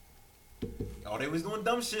 Oh, they was doing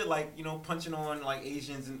dumb shit like, you know, punching on like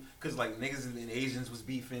Asians and cause like niggas and Asians was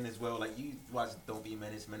beefing as well. Like you watch Don't Be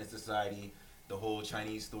Menace, Menace Society, the whole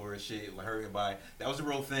Chinese store shit, like hurrying by. That was a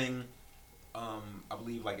real thing. I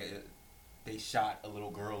believe like they shot a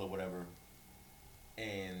little girl or whatever,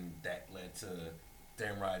 and that led to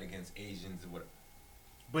them riot against Asians or whatever.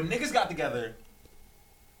 But niggas got together,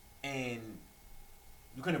 and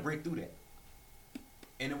you couldn't break through that.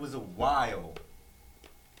 And it was a while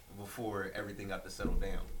before everything got to settle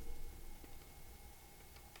down.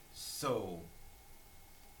 So,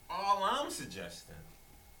 all I'm suggesting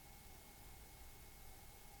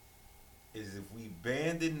is if we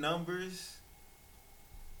banded numbers,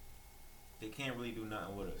 they can't really do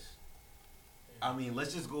nothing with us. I mean,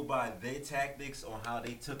 let's just go by their tactics on how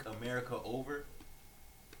they took America over,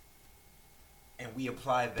 and we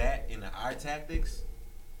apply that into our tactics.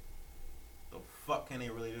 The fuck can they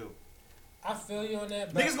really do? I feel you on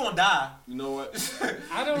that. But Niggas gonna die. You know what?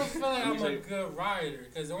 I don't feel like I'm a say- good rioter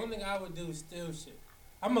because the only thing I would do is steal shit.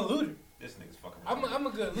 I'm a looter. This nigga's fucking. I'm a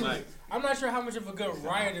good looter. Like- I'm not sure how much of a good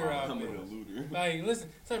rioter I've I'm a been. looter. Like, listen,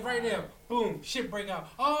 so right now, boom, shit break out.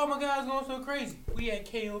 Oh my God, it's going so crazy. We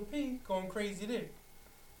at KOP going crazy there.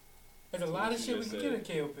 There's a So lot what of you shit we just can said.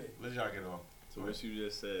 get at KOP. Let's y'all get on. So what you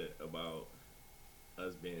just said about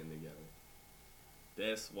us being together,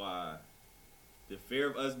 that's why the fear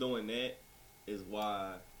of us doing that is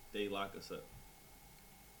why they lock us up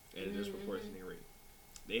at a disproportionate rate.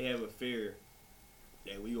 They have a fear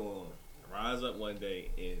that we gonna rise up one day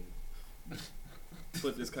and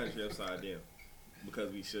put this country upside down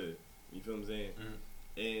because we should. You feel what I'm saying?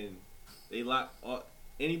 Mm-hmm. And they lock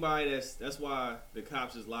anybody that's why the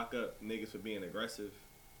cops just lock up niggas for being aggressive.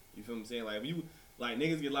 You feel what I'm saying? Like if you like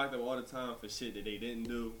niggas get locked up all the time for shit that they didn't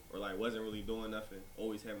do or like wasn't really doing nothing,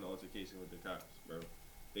 always having an altercation with the cops, bro.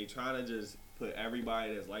 They trying to just put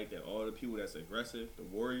everybody that's like that, all the people that's aggressive, the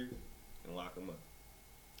warriors, and lock them up.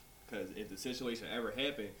 Because if the situation ever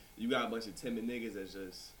happened, you got a bunch of timid niggas that's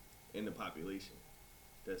just in the population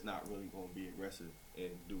that's not really going to be aggressive and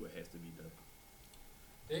do what has to be done.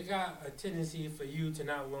 They got a tendency for you to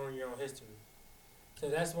not learn your own history. So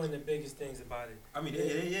that's one of the biggest things about it. I mean,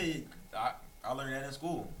 yeah. I learned that in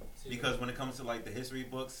school. See, Because when it comes to like the history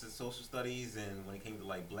books and social studies and when it came to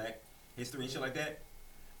like black history and shit like that,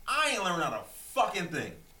 I ain't learned not a fucking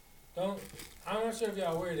thing. I'm not sure if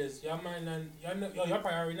y'all aware of this. Y'all might not. Y'all know. Y'all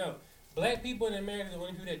probably already know. Black people in America are the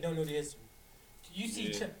only people that don't know the history. You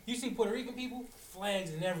see Puerto Rican people,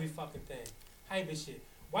 flags and every fucking thing, hype and shit.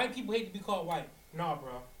 White people hate to be called white. Nah,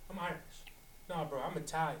 bro, I'm Irish. Nah, bro, I'm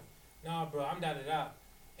Italian. Nah, bro, I'm da da da.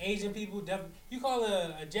 Asian people, you call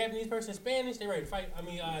a Japanese person Spanish, they ready to fight. I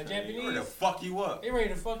mean, Japanese. They ready to fuck you up. They ready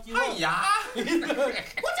to fuck you up. Hiya!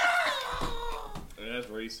 That's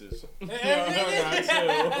racist.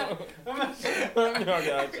 Y'all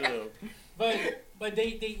got chill. But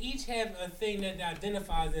they each have a thing that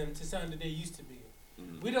identifies them to something that they used to be.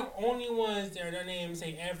 Mm-hmm. We're the only ones that their names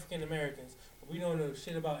say African Americans, but we don't know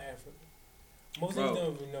shit about Africa. Most of us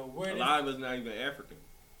don't even know where. A lot of us not even African.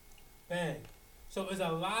 Bang. So there's a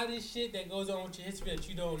lot of shit that goes on with your history that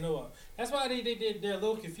you don't know of. That's why they're a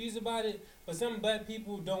little confused about it. But some black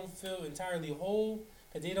people don't feel entirely whole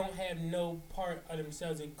because they don't have no part of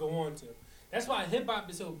themselves to go on to. That's why hip hop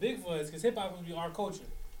is so big for us, because hip hop will be our culture.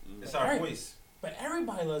 It's our voice. But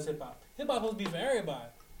everybody loves hip hop. Hip hop supposed to be for everybody.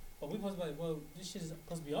 But we supposed to be like, well, this shit is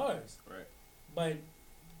supposed to be ours. Right. But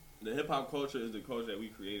the hip hop culture is the culture that we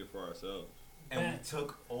created for ourselves. And we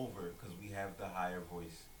took over because we have the higher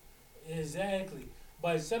voice. Exactly.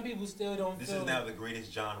 But some people still don't This feel... is now the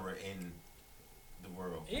greatest genre in the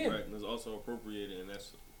world. Yeah. Right. And it's also appropriated, and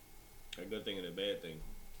that's a good thing and a bad thing.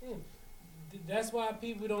 That's why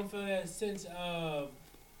people don't feel that sense of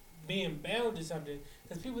being bound to something,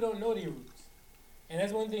 because people don't know their roots. And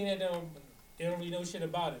that's one thing that they don't really know shit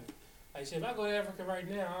about it. Like, shit, if I go to Africa right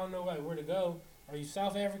now, I don't know where to go. Are you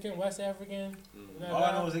South African, West African? Mm-hmm. All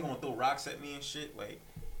I know is they gonna throw rocks at me and shit. Like,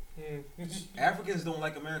 Africans don't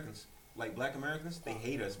like Americans. Like, black Americans, they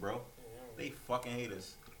hate us, bro. They fucking hate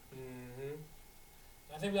us. Mm-hmm.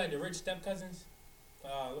 I think we like the rich step cousins.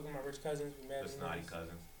 Look at my rich cousins. The snotty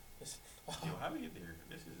cousins. Yo, how do we get there?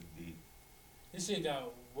 This is deep. This shit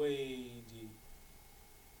got way deep.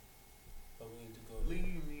 But we need to go.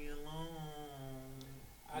 Leave me alone.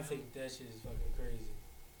 I think that shit is fucking crazy.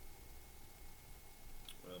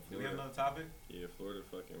 Do we have another topic? Yeah, Florida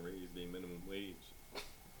fucking raised their minimum wage.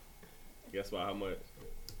 Guess by how much?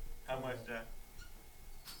 How much, Jack?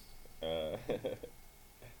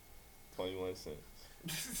 21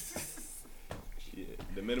 cents. Yeah,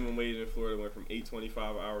 the minimum wage in Florida went from $8.25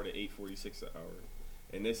 an hour to $8.46 an hour,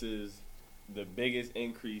 and this is the biggest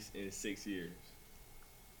increase in 6 years.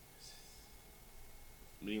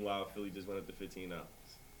 Meanwhile, Philly just went up to $15.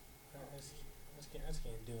 I just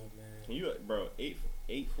can't do it, man. Can you, bro?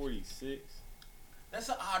 $8.46. That's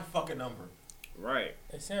an odd fucking number. Right.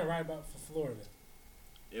 It sounds right about for Florida.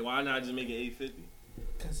 And why not just make it $8.50?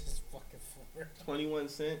 Because it's fucking Florida. 21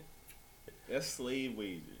 cents. That's slave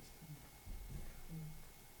wages.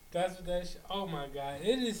 That's what that shit. Oh my God,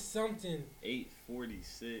 it is something.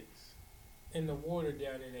 $8.46 in the water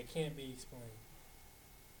down there that can't be explained.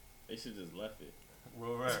 They should just left it.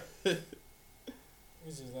 Well, right. They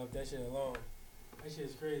just left that shit alone. That shit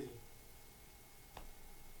is crazy.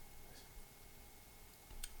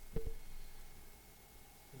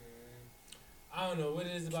 I don't know what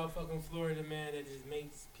it is about fucking Florida, man, that just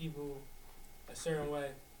makes people a certain way.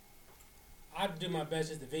 I do my best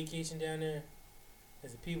just to vacation down there,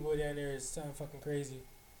 because the people down there is something fucking crazy.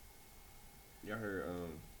 Y'all heard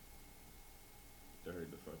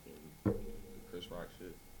the fucking Chris Rock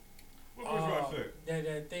shit? What Chris Rock shit?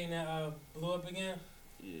 That thing that blew up again?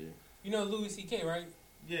 Yeah. You know Louis C.K., right?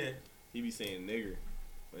 Yeah. He be saying nigger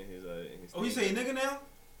in his Oh, he say nigga now?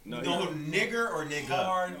 No, nigger or nigga?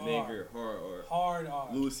 Hard nigger, R. hard R. Hard R.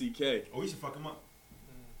 Louis C.K. Oh, we should fuck him up.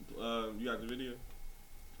 You got the video?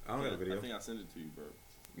 I don't got the video. I think I sent it to you, bro.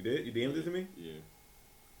 You did? You DM'd it to me? Yeah.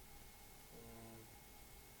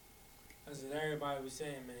 That's what everybody was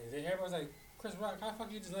saying, man. Everyone's like, Chris Rock, how the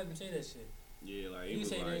fuck you just let him say that shit? Yeah, like you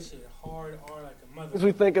say that shit hard R like a mother. As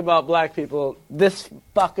we think about black people, this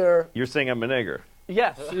fucker. You're saying I'm a nigger.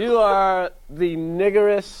 Yes, you are the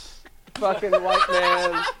niggerest fucking white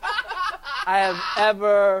man I have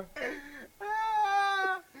ever.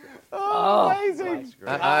 Amazing.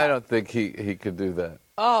 I don't think he could do that.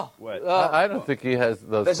 Oh, What? I don't think he has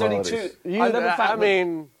those There's only qualities. two. I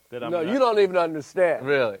mean, no, you don't even understand.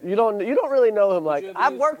 Really? You don't really know him. Like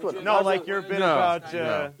I've worked with him. No, like your bit about.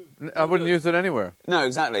 I wouldn't use it anywhere. No,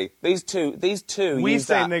 exactly. These two. We use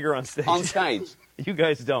say that nigger on stage. On stage. You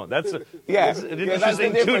guys don't. That's Yeah. It's an Yeah, that's the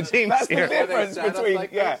interesting two difference. teams That's the here. difference between.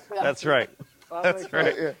 Yeah. That's right. That's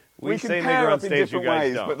right. Yeah. We can say pair nigger on up in stage. You different guys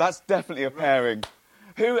ways, don't. but that's definitely a pairing.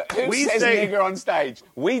 Who We says say- nigger on stage?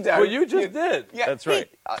 We don't. Well, you just did. Yeah, That's right.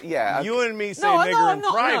 Yeah. You and me say No, nigger no, in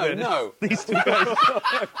no, private. no.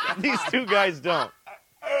 These two guys don't.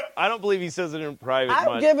 I don't believe he says it in private I'm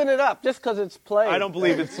much. giving it up just because it's played. I don't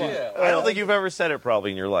believe it's. I don't think you've ever said it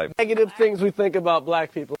probably in your life. Negative things we think about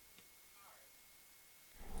black people.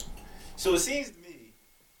 So it seems to me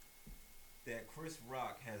that Chris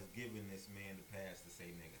Rock has given this man the pass to say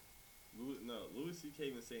nigga. Louis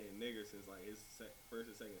C.K. been saying nigger since like his first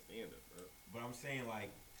and second stand-up, bro. But I'm saying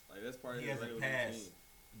like that's part of he his has a regular pass, routine.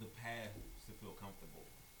 the path to feel comfortable.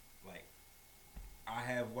 Like I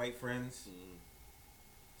have white friends,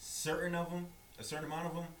 certain of them, a certain amount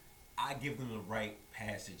of them, I give them the right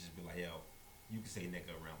passage to be like, yo, you can say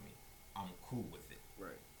nigga around me. I'm cool with it.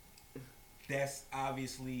 Right. That's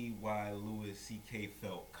obviously why Louis C.K.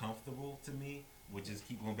 felt comfortable to me, which is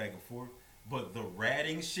keep going back and forth. But the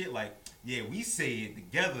ratting shit, like, yeah, we say it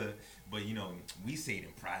together, but you know, we say it in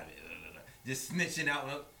private. Just snitching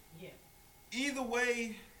out. Yeah. Either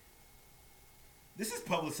way, this is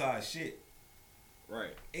publicized shit.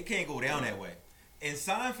 Right. It can't go down that way. And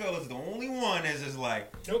Seinfeld is the only one that's just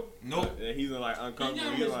like, Nope. Yeah, he's like You know uncomfortable.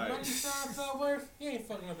 how He's much like, money Seinfeld worth? He ain't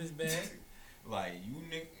fucking up his bag. like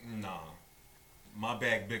nah, my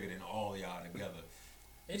bag bigger than all y'all together.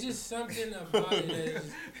 It's just something about it that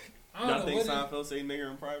is. I don't y'all know think what Seinfeld say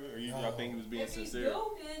nigger in private, or y'all think he was being If he sincere? do,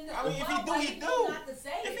 then I mean, if he do, why he do. not to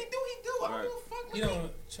say If he it? do, he do. I don't Right. give a fuck. You know,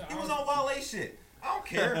 He was on Wale shit. I don't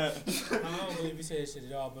care. I don't believe he said that shit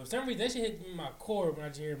at all. But for some reason, that shit hit me in my core when I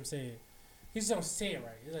just hear him say it. He just don't say it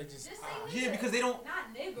right. It's like just. Just say nigga. Yeah, because they don't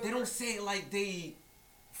Not nigga. say it like they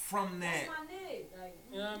from that. That's my nigga. Like,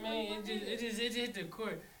 You know what I mean? It just hit the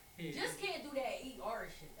core. just can't do that ER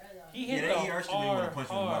shit. He hit that the ER shit made me wanna R punch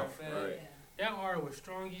him in the hard, mouth. man. Right. That R was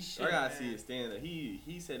strong as shit. I gotta man. see his stand up.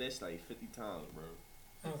 He said that shit like 50 times, bro.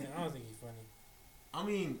 I don't think he's funny. I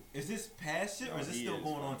mean, is this past shit or is this He still is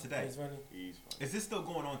going funny. on today? He's funny. He's funny. Is this still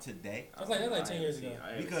going on today? That's like 10 years ago.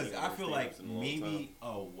 Because I feel like maybe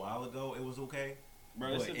a while ago it was okay.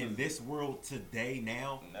 Bro, But in this world today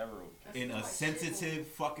now, never in a sensitive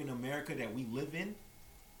fucking America that we live in,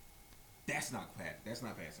 that's not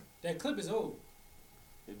passing. That clip is old.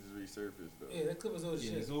 It just resurfaced though. Yeah, that clip was old as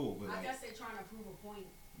Yeah, shit. it's old, but I like, guess they're trying to prove a point.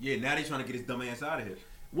 yeah, now they trying to get his dumb ass out of here.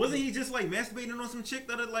 Wasn't he just like masturbating on some chick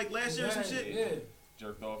that had, like last year or some shit? Yeah.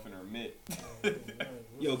 Jerked off in her mitt.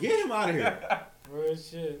 Yo, get him out of here. Real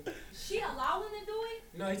shit. She allowed him to do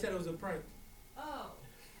it? No, he said it was a prank. Oh.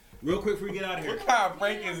 Real quick before we get out of here. What kind of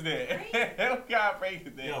break is that? What kind of break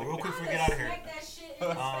is that? Yo, real quick before we I'ma get out of here. smack that shit in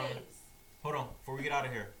his face. Hold on, before we get out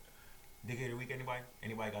of here. Dick Eater of the Week, anybody?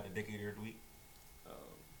 Anybody got the Dick Eater of the Week?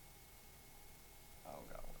 I don't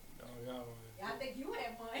got one. Oh, God, man. Yeah, I think you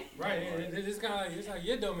had one. Right, yeah, it's kind of like, it's like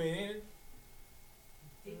your domain, ain't it?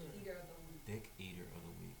 Dick Eater of the Week. Dick Eater of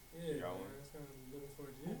the Week. Yeah, Y'all man, want- that's kind of looking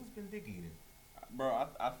forward to Who's been dick eating? Bro,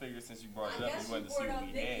 I figured since you brought it I up, guess you she wanted to see brought what up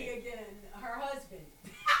we Dickie had. again. Her husband.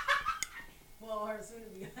 Well, her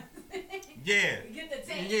soon-to-be husband. Yeah. Get the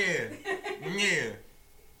tank. Yeah. Yeah.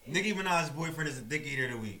 Nicki Minaj's boyfriend is a Dick Eater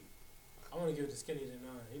of the Week. I want to give it to Skinny to 9.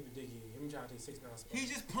 He be dicky. Him trying to take 6 9 spots. He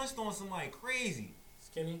just punched on some like crazy.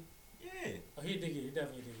 Skinny? Yeah. Oh, he a dicky. He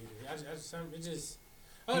definitely a dicky. It just.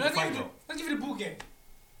 He Oh, can fight, though. let's give it a boot game.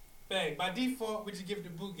 Bang. By default, we just give it a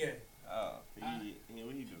boot game. Oh, what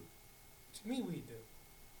he do? To me, we do.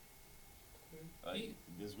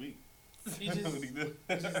 This week. He just, What he do?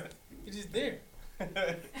 he's just there.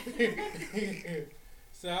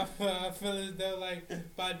 So I feel as though,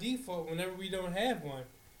 like, by default, whenever we don't have one,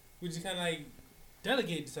 we just kind of like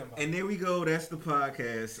delegate to somebody. And there we go. That's the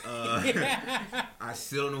podcast. I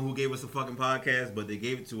still don't know who gave us the fucking podcast, but they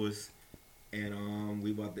gave it to us. And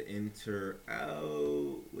we about to enter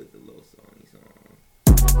out with the little songy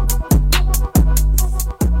song.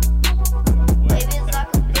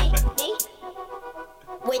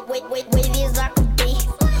 Wavy as I could be.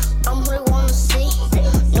 I'm who they wanna see.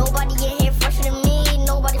 Nobody in here fresher than me.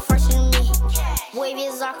 Nobody fresher than me. Wavy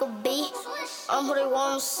as I could be. I'm who they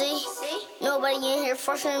wanna see. Nobody in here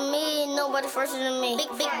fresher than me. Nobody fresher than me.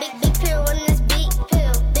 Big pill in this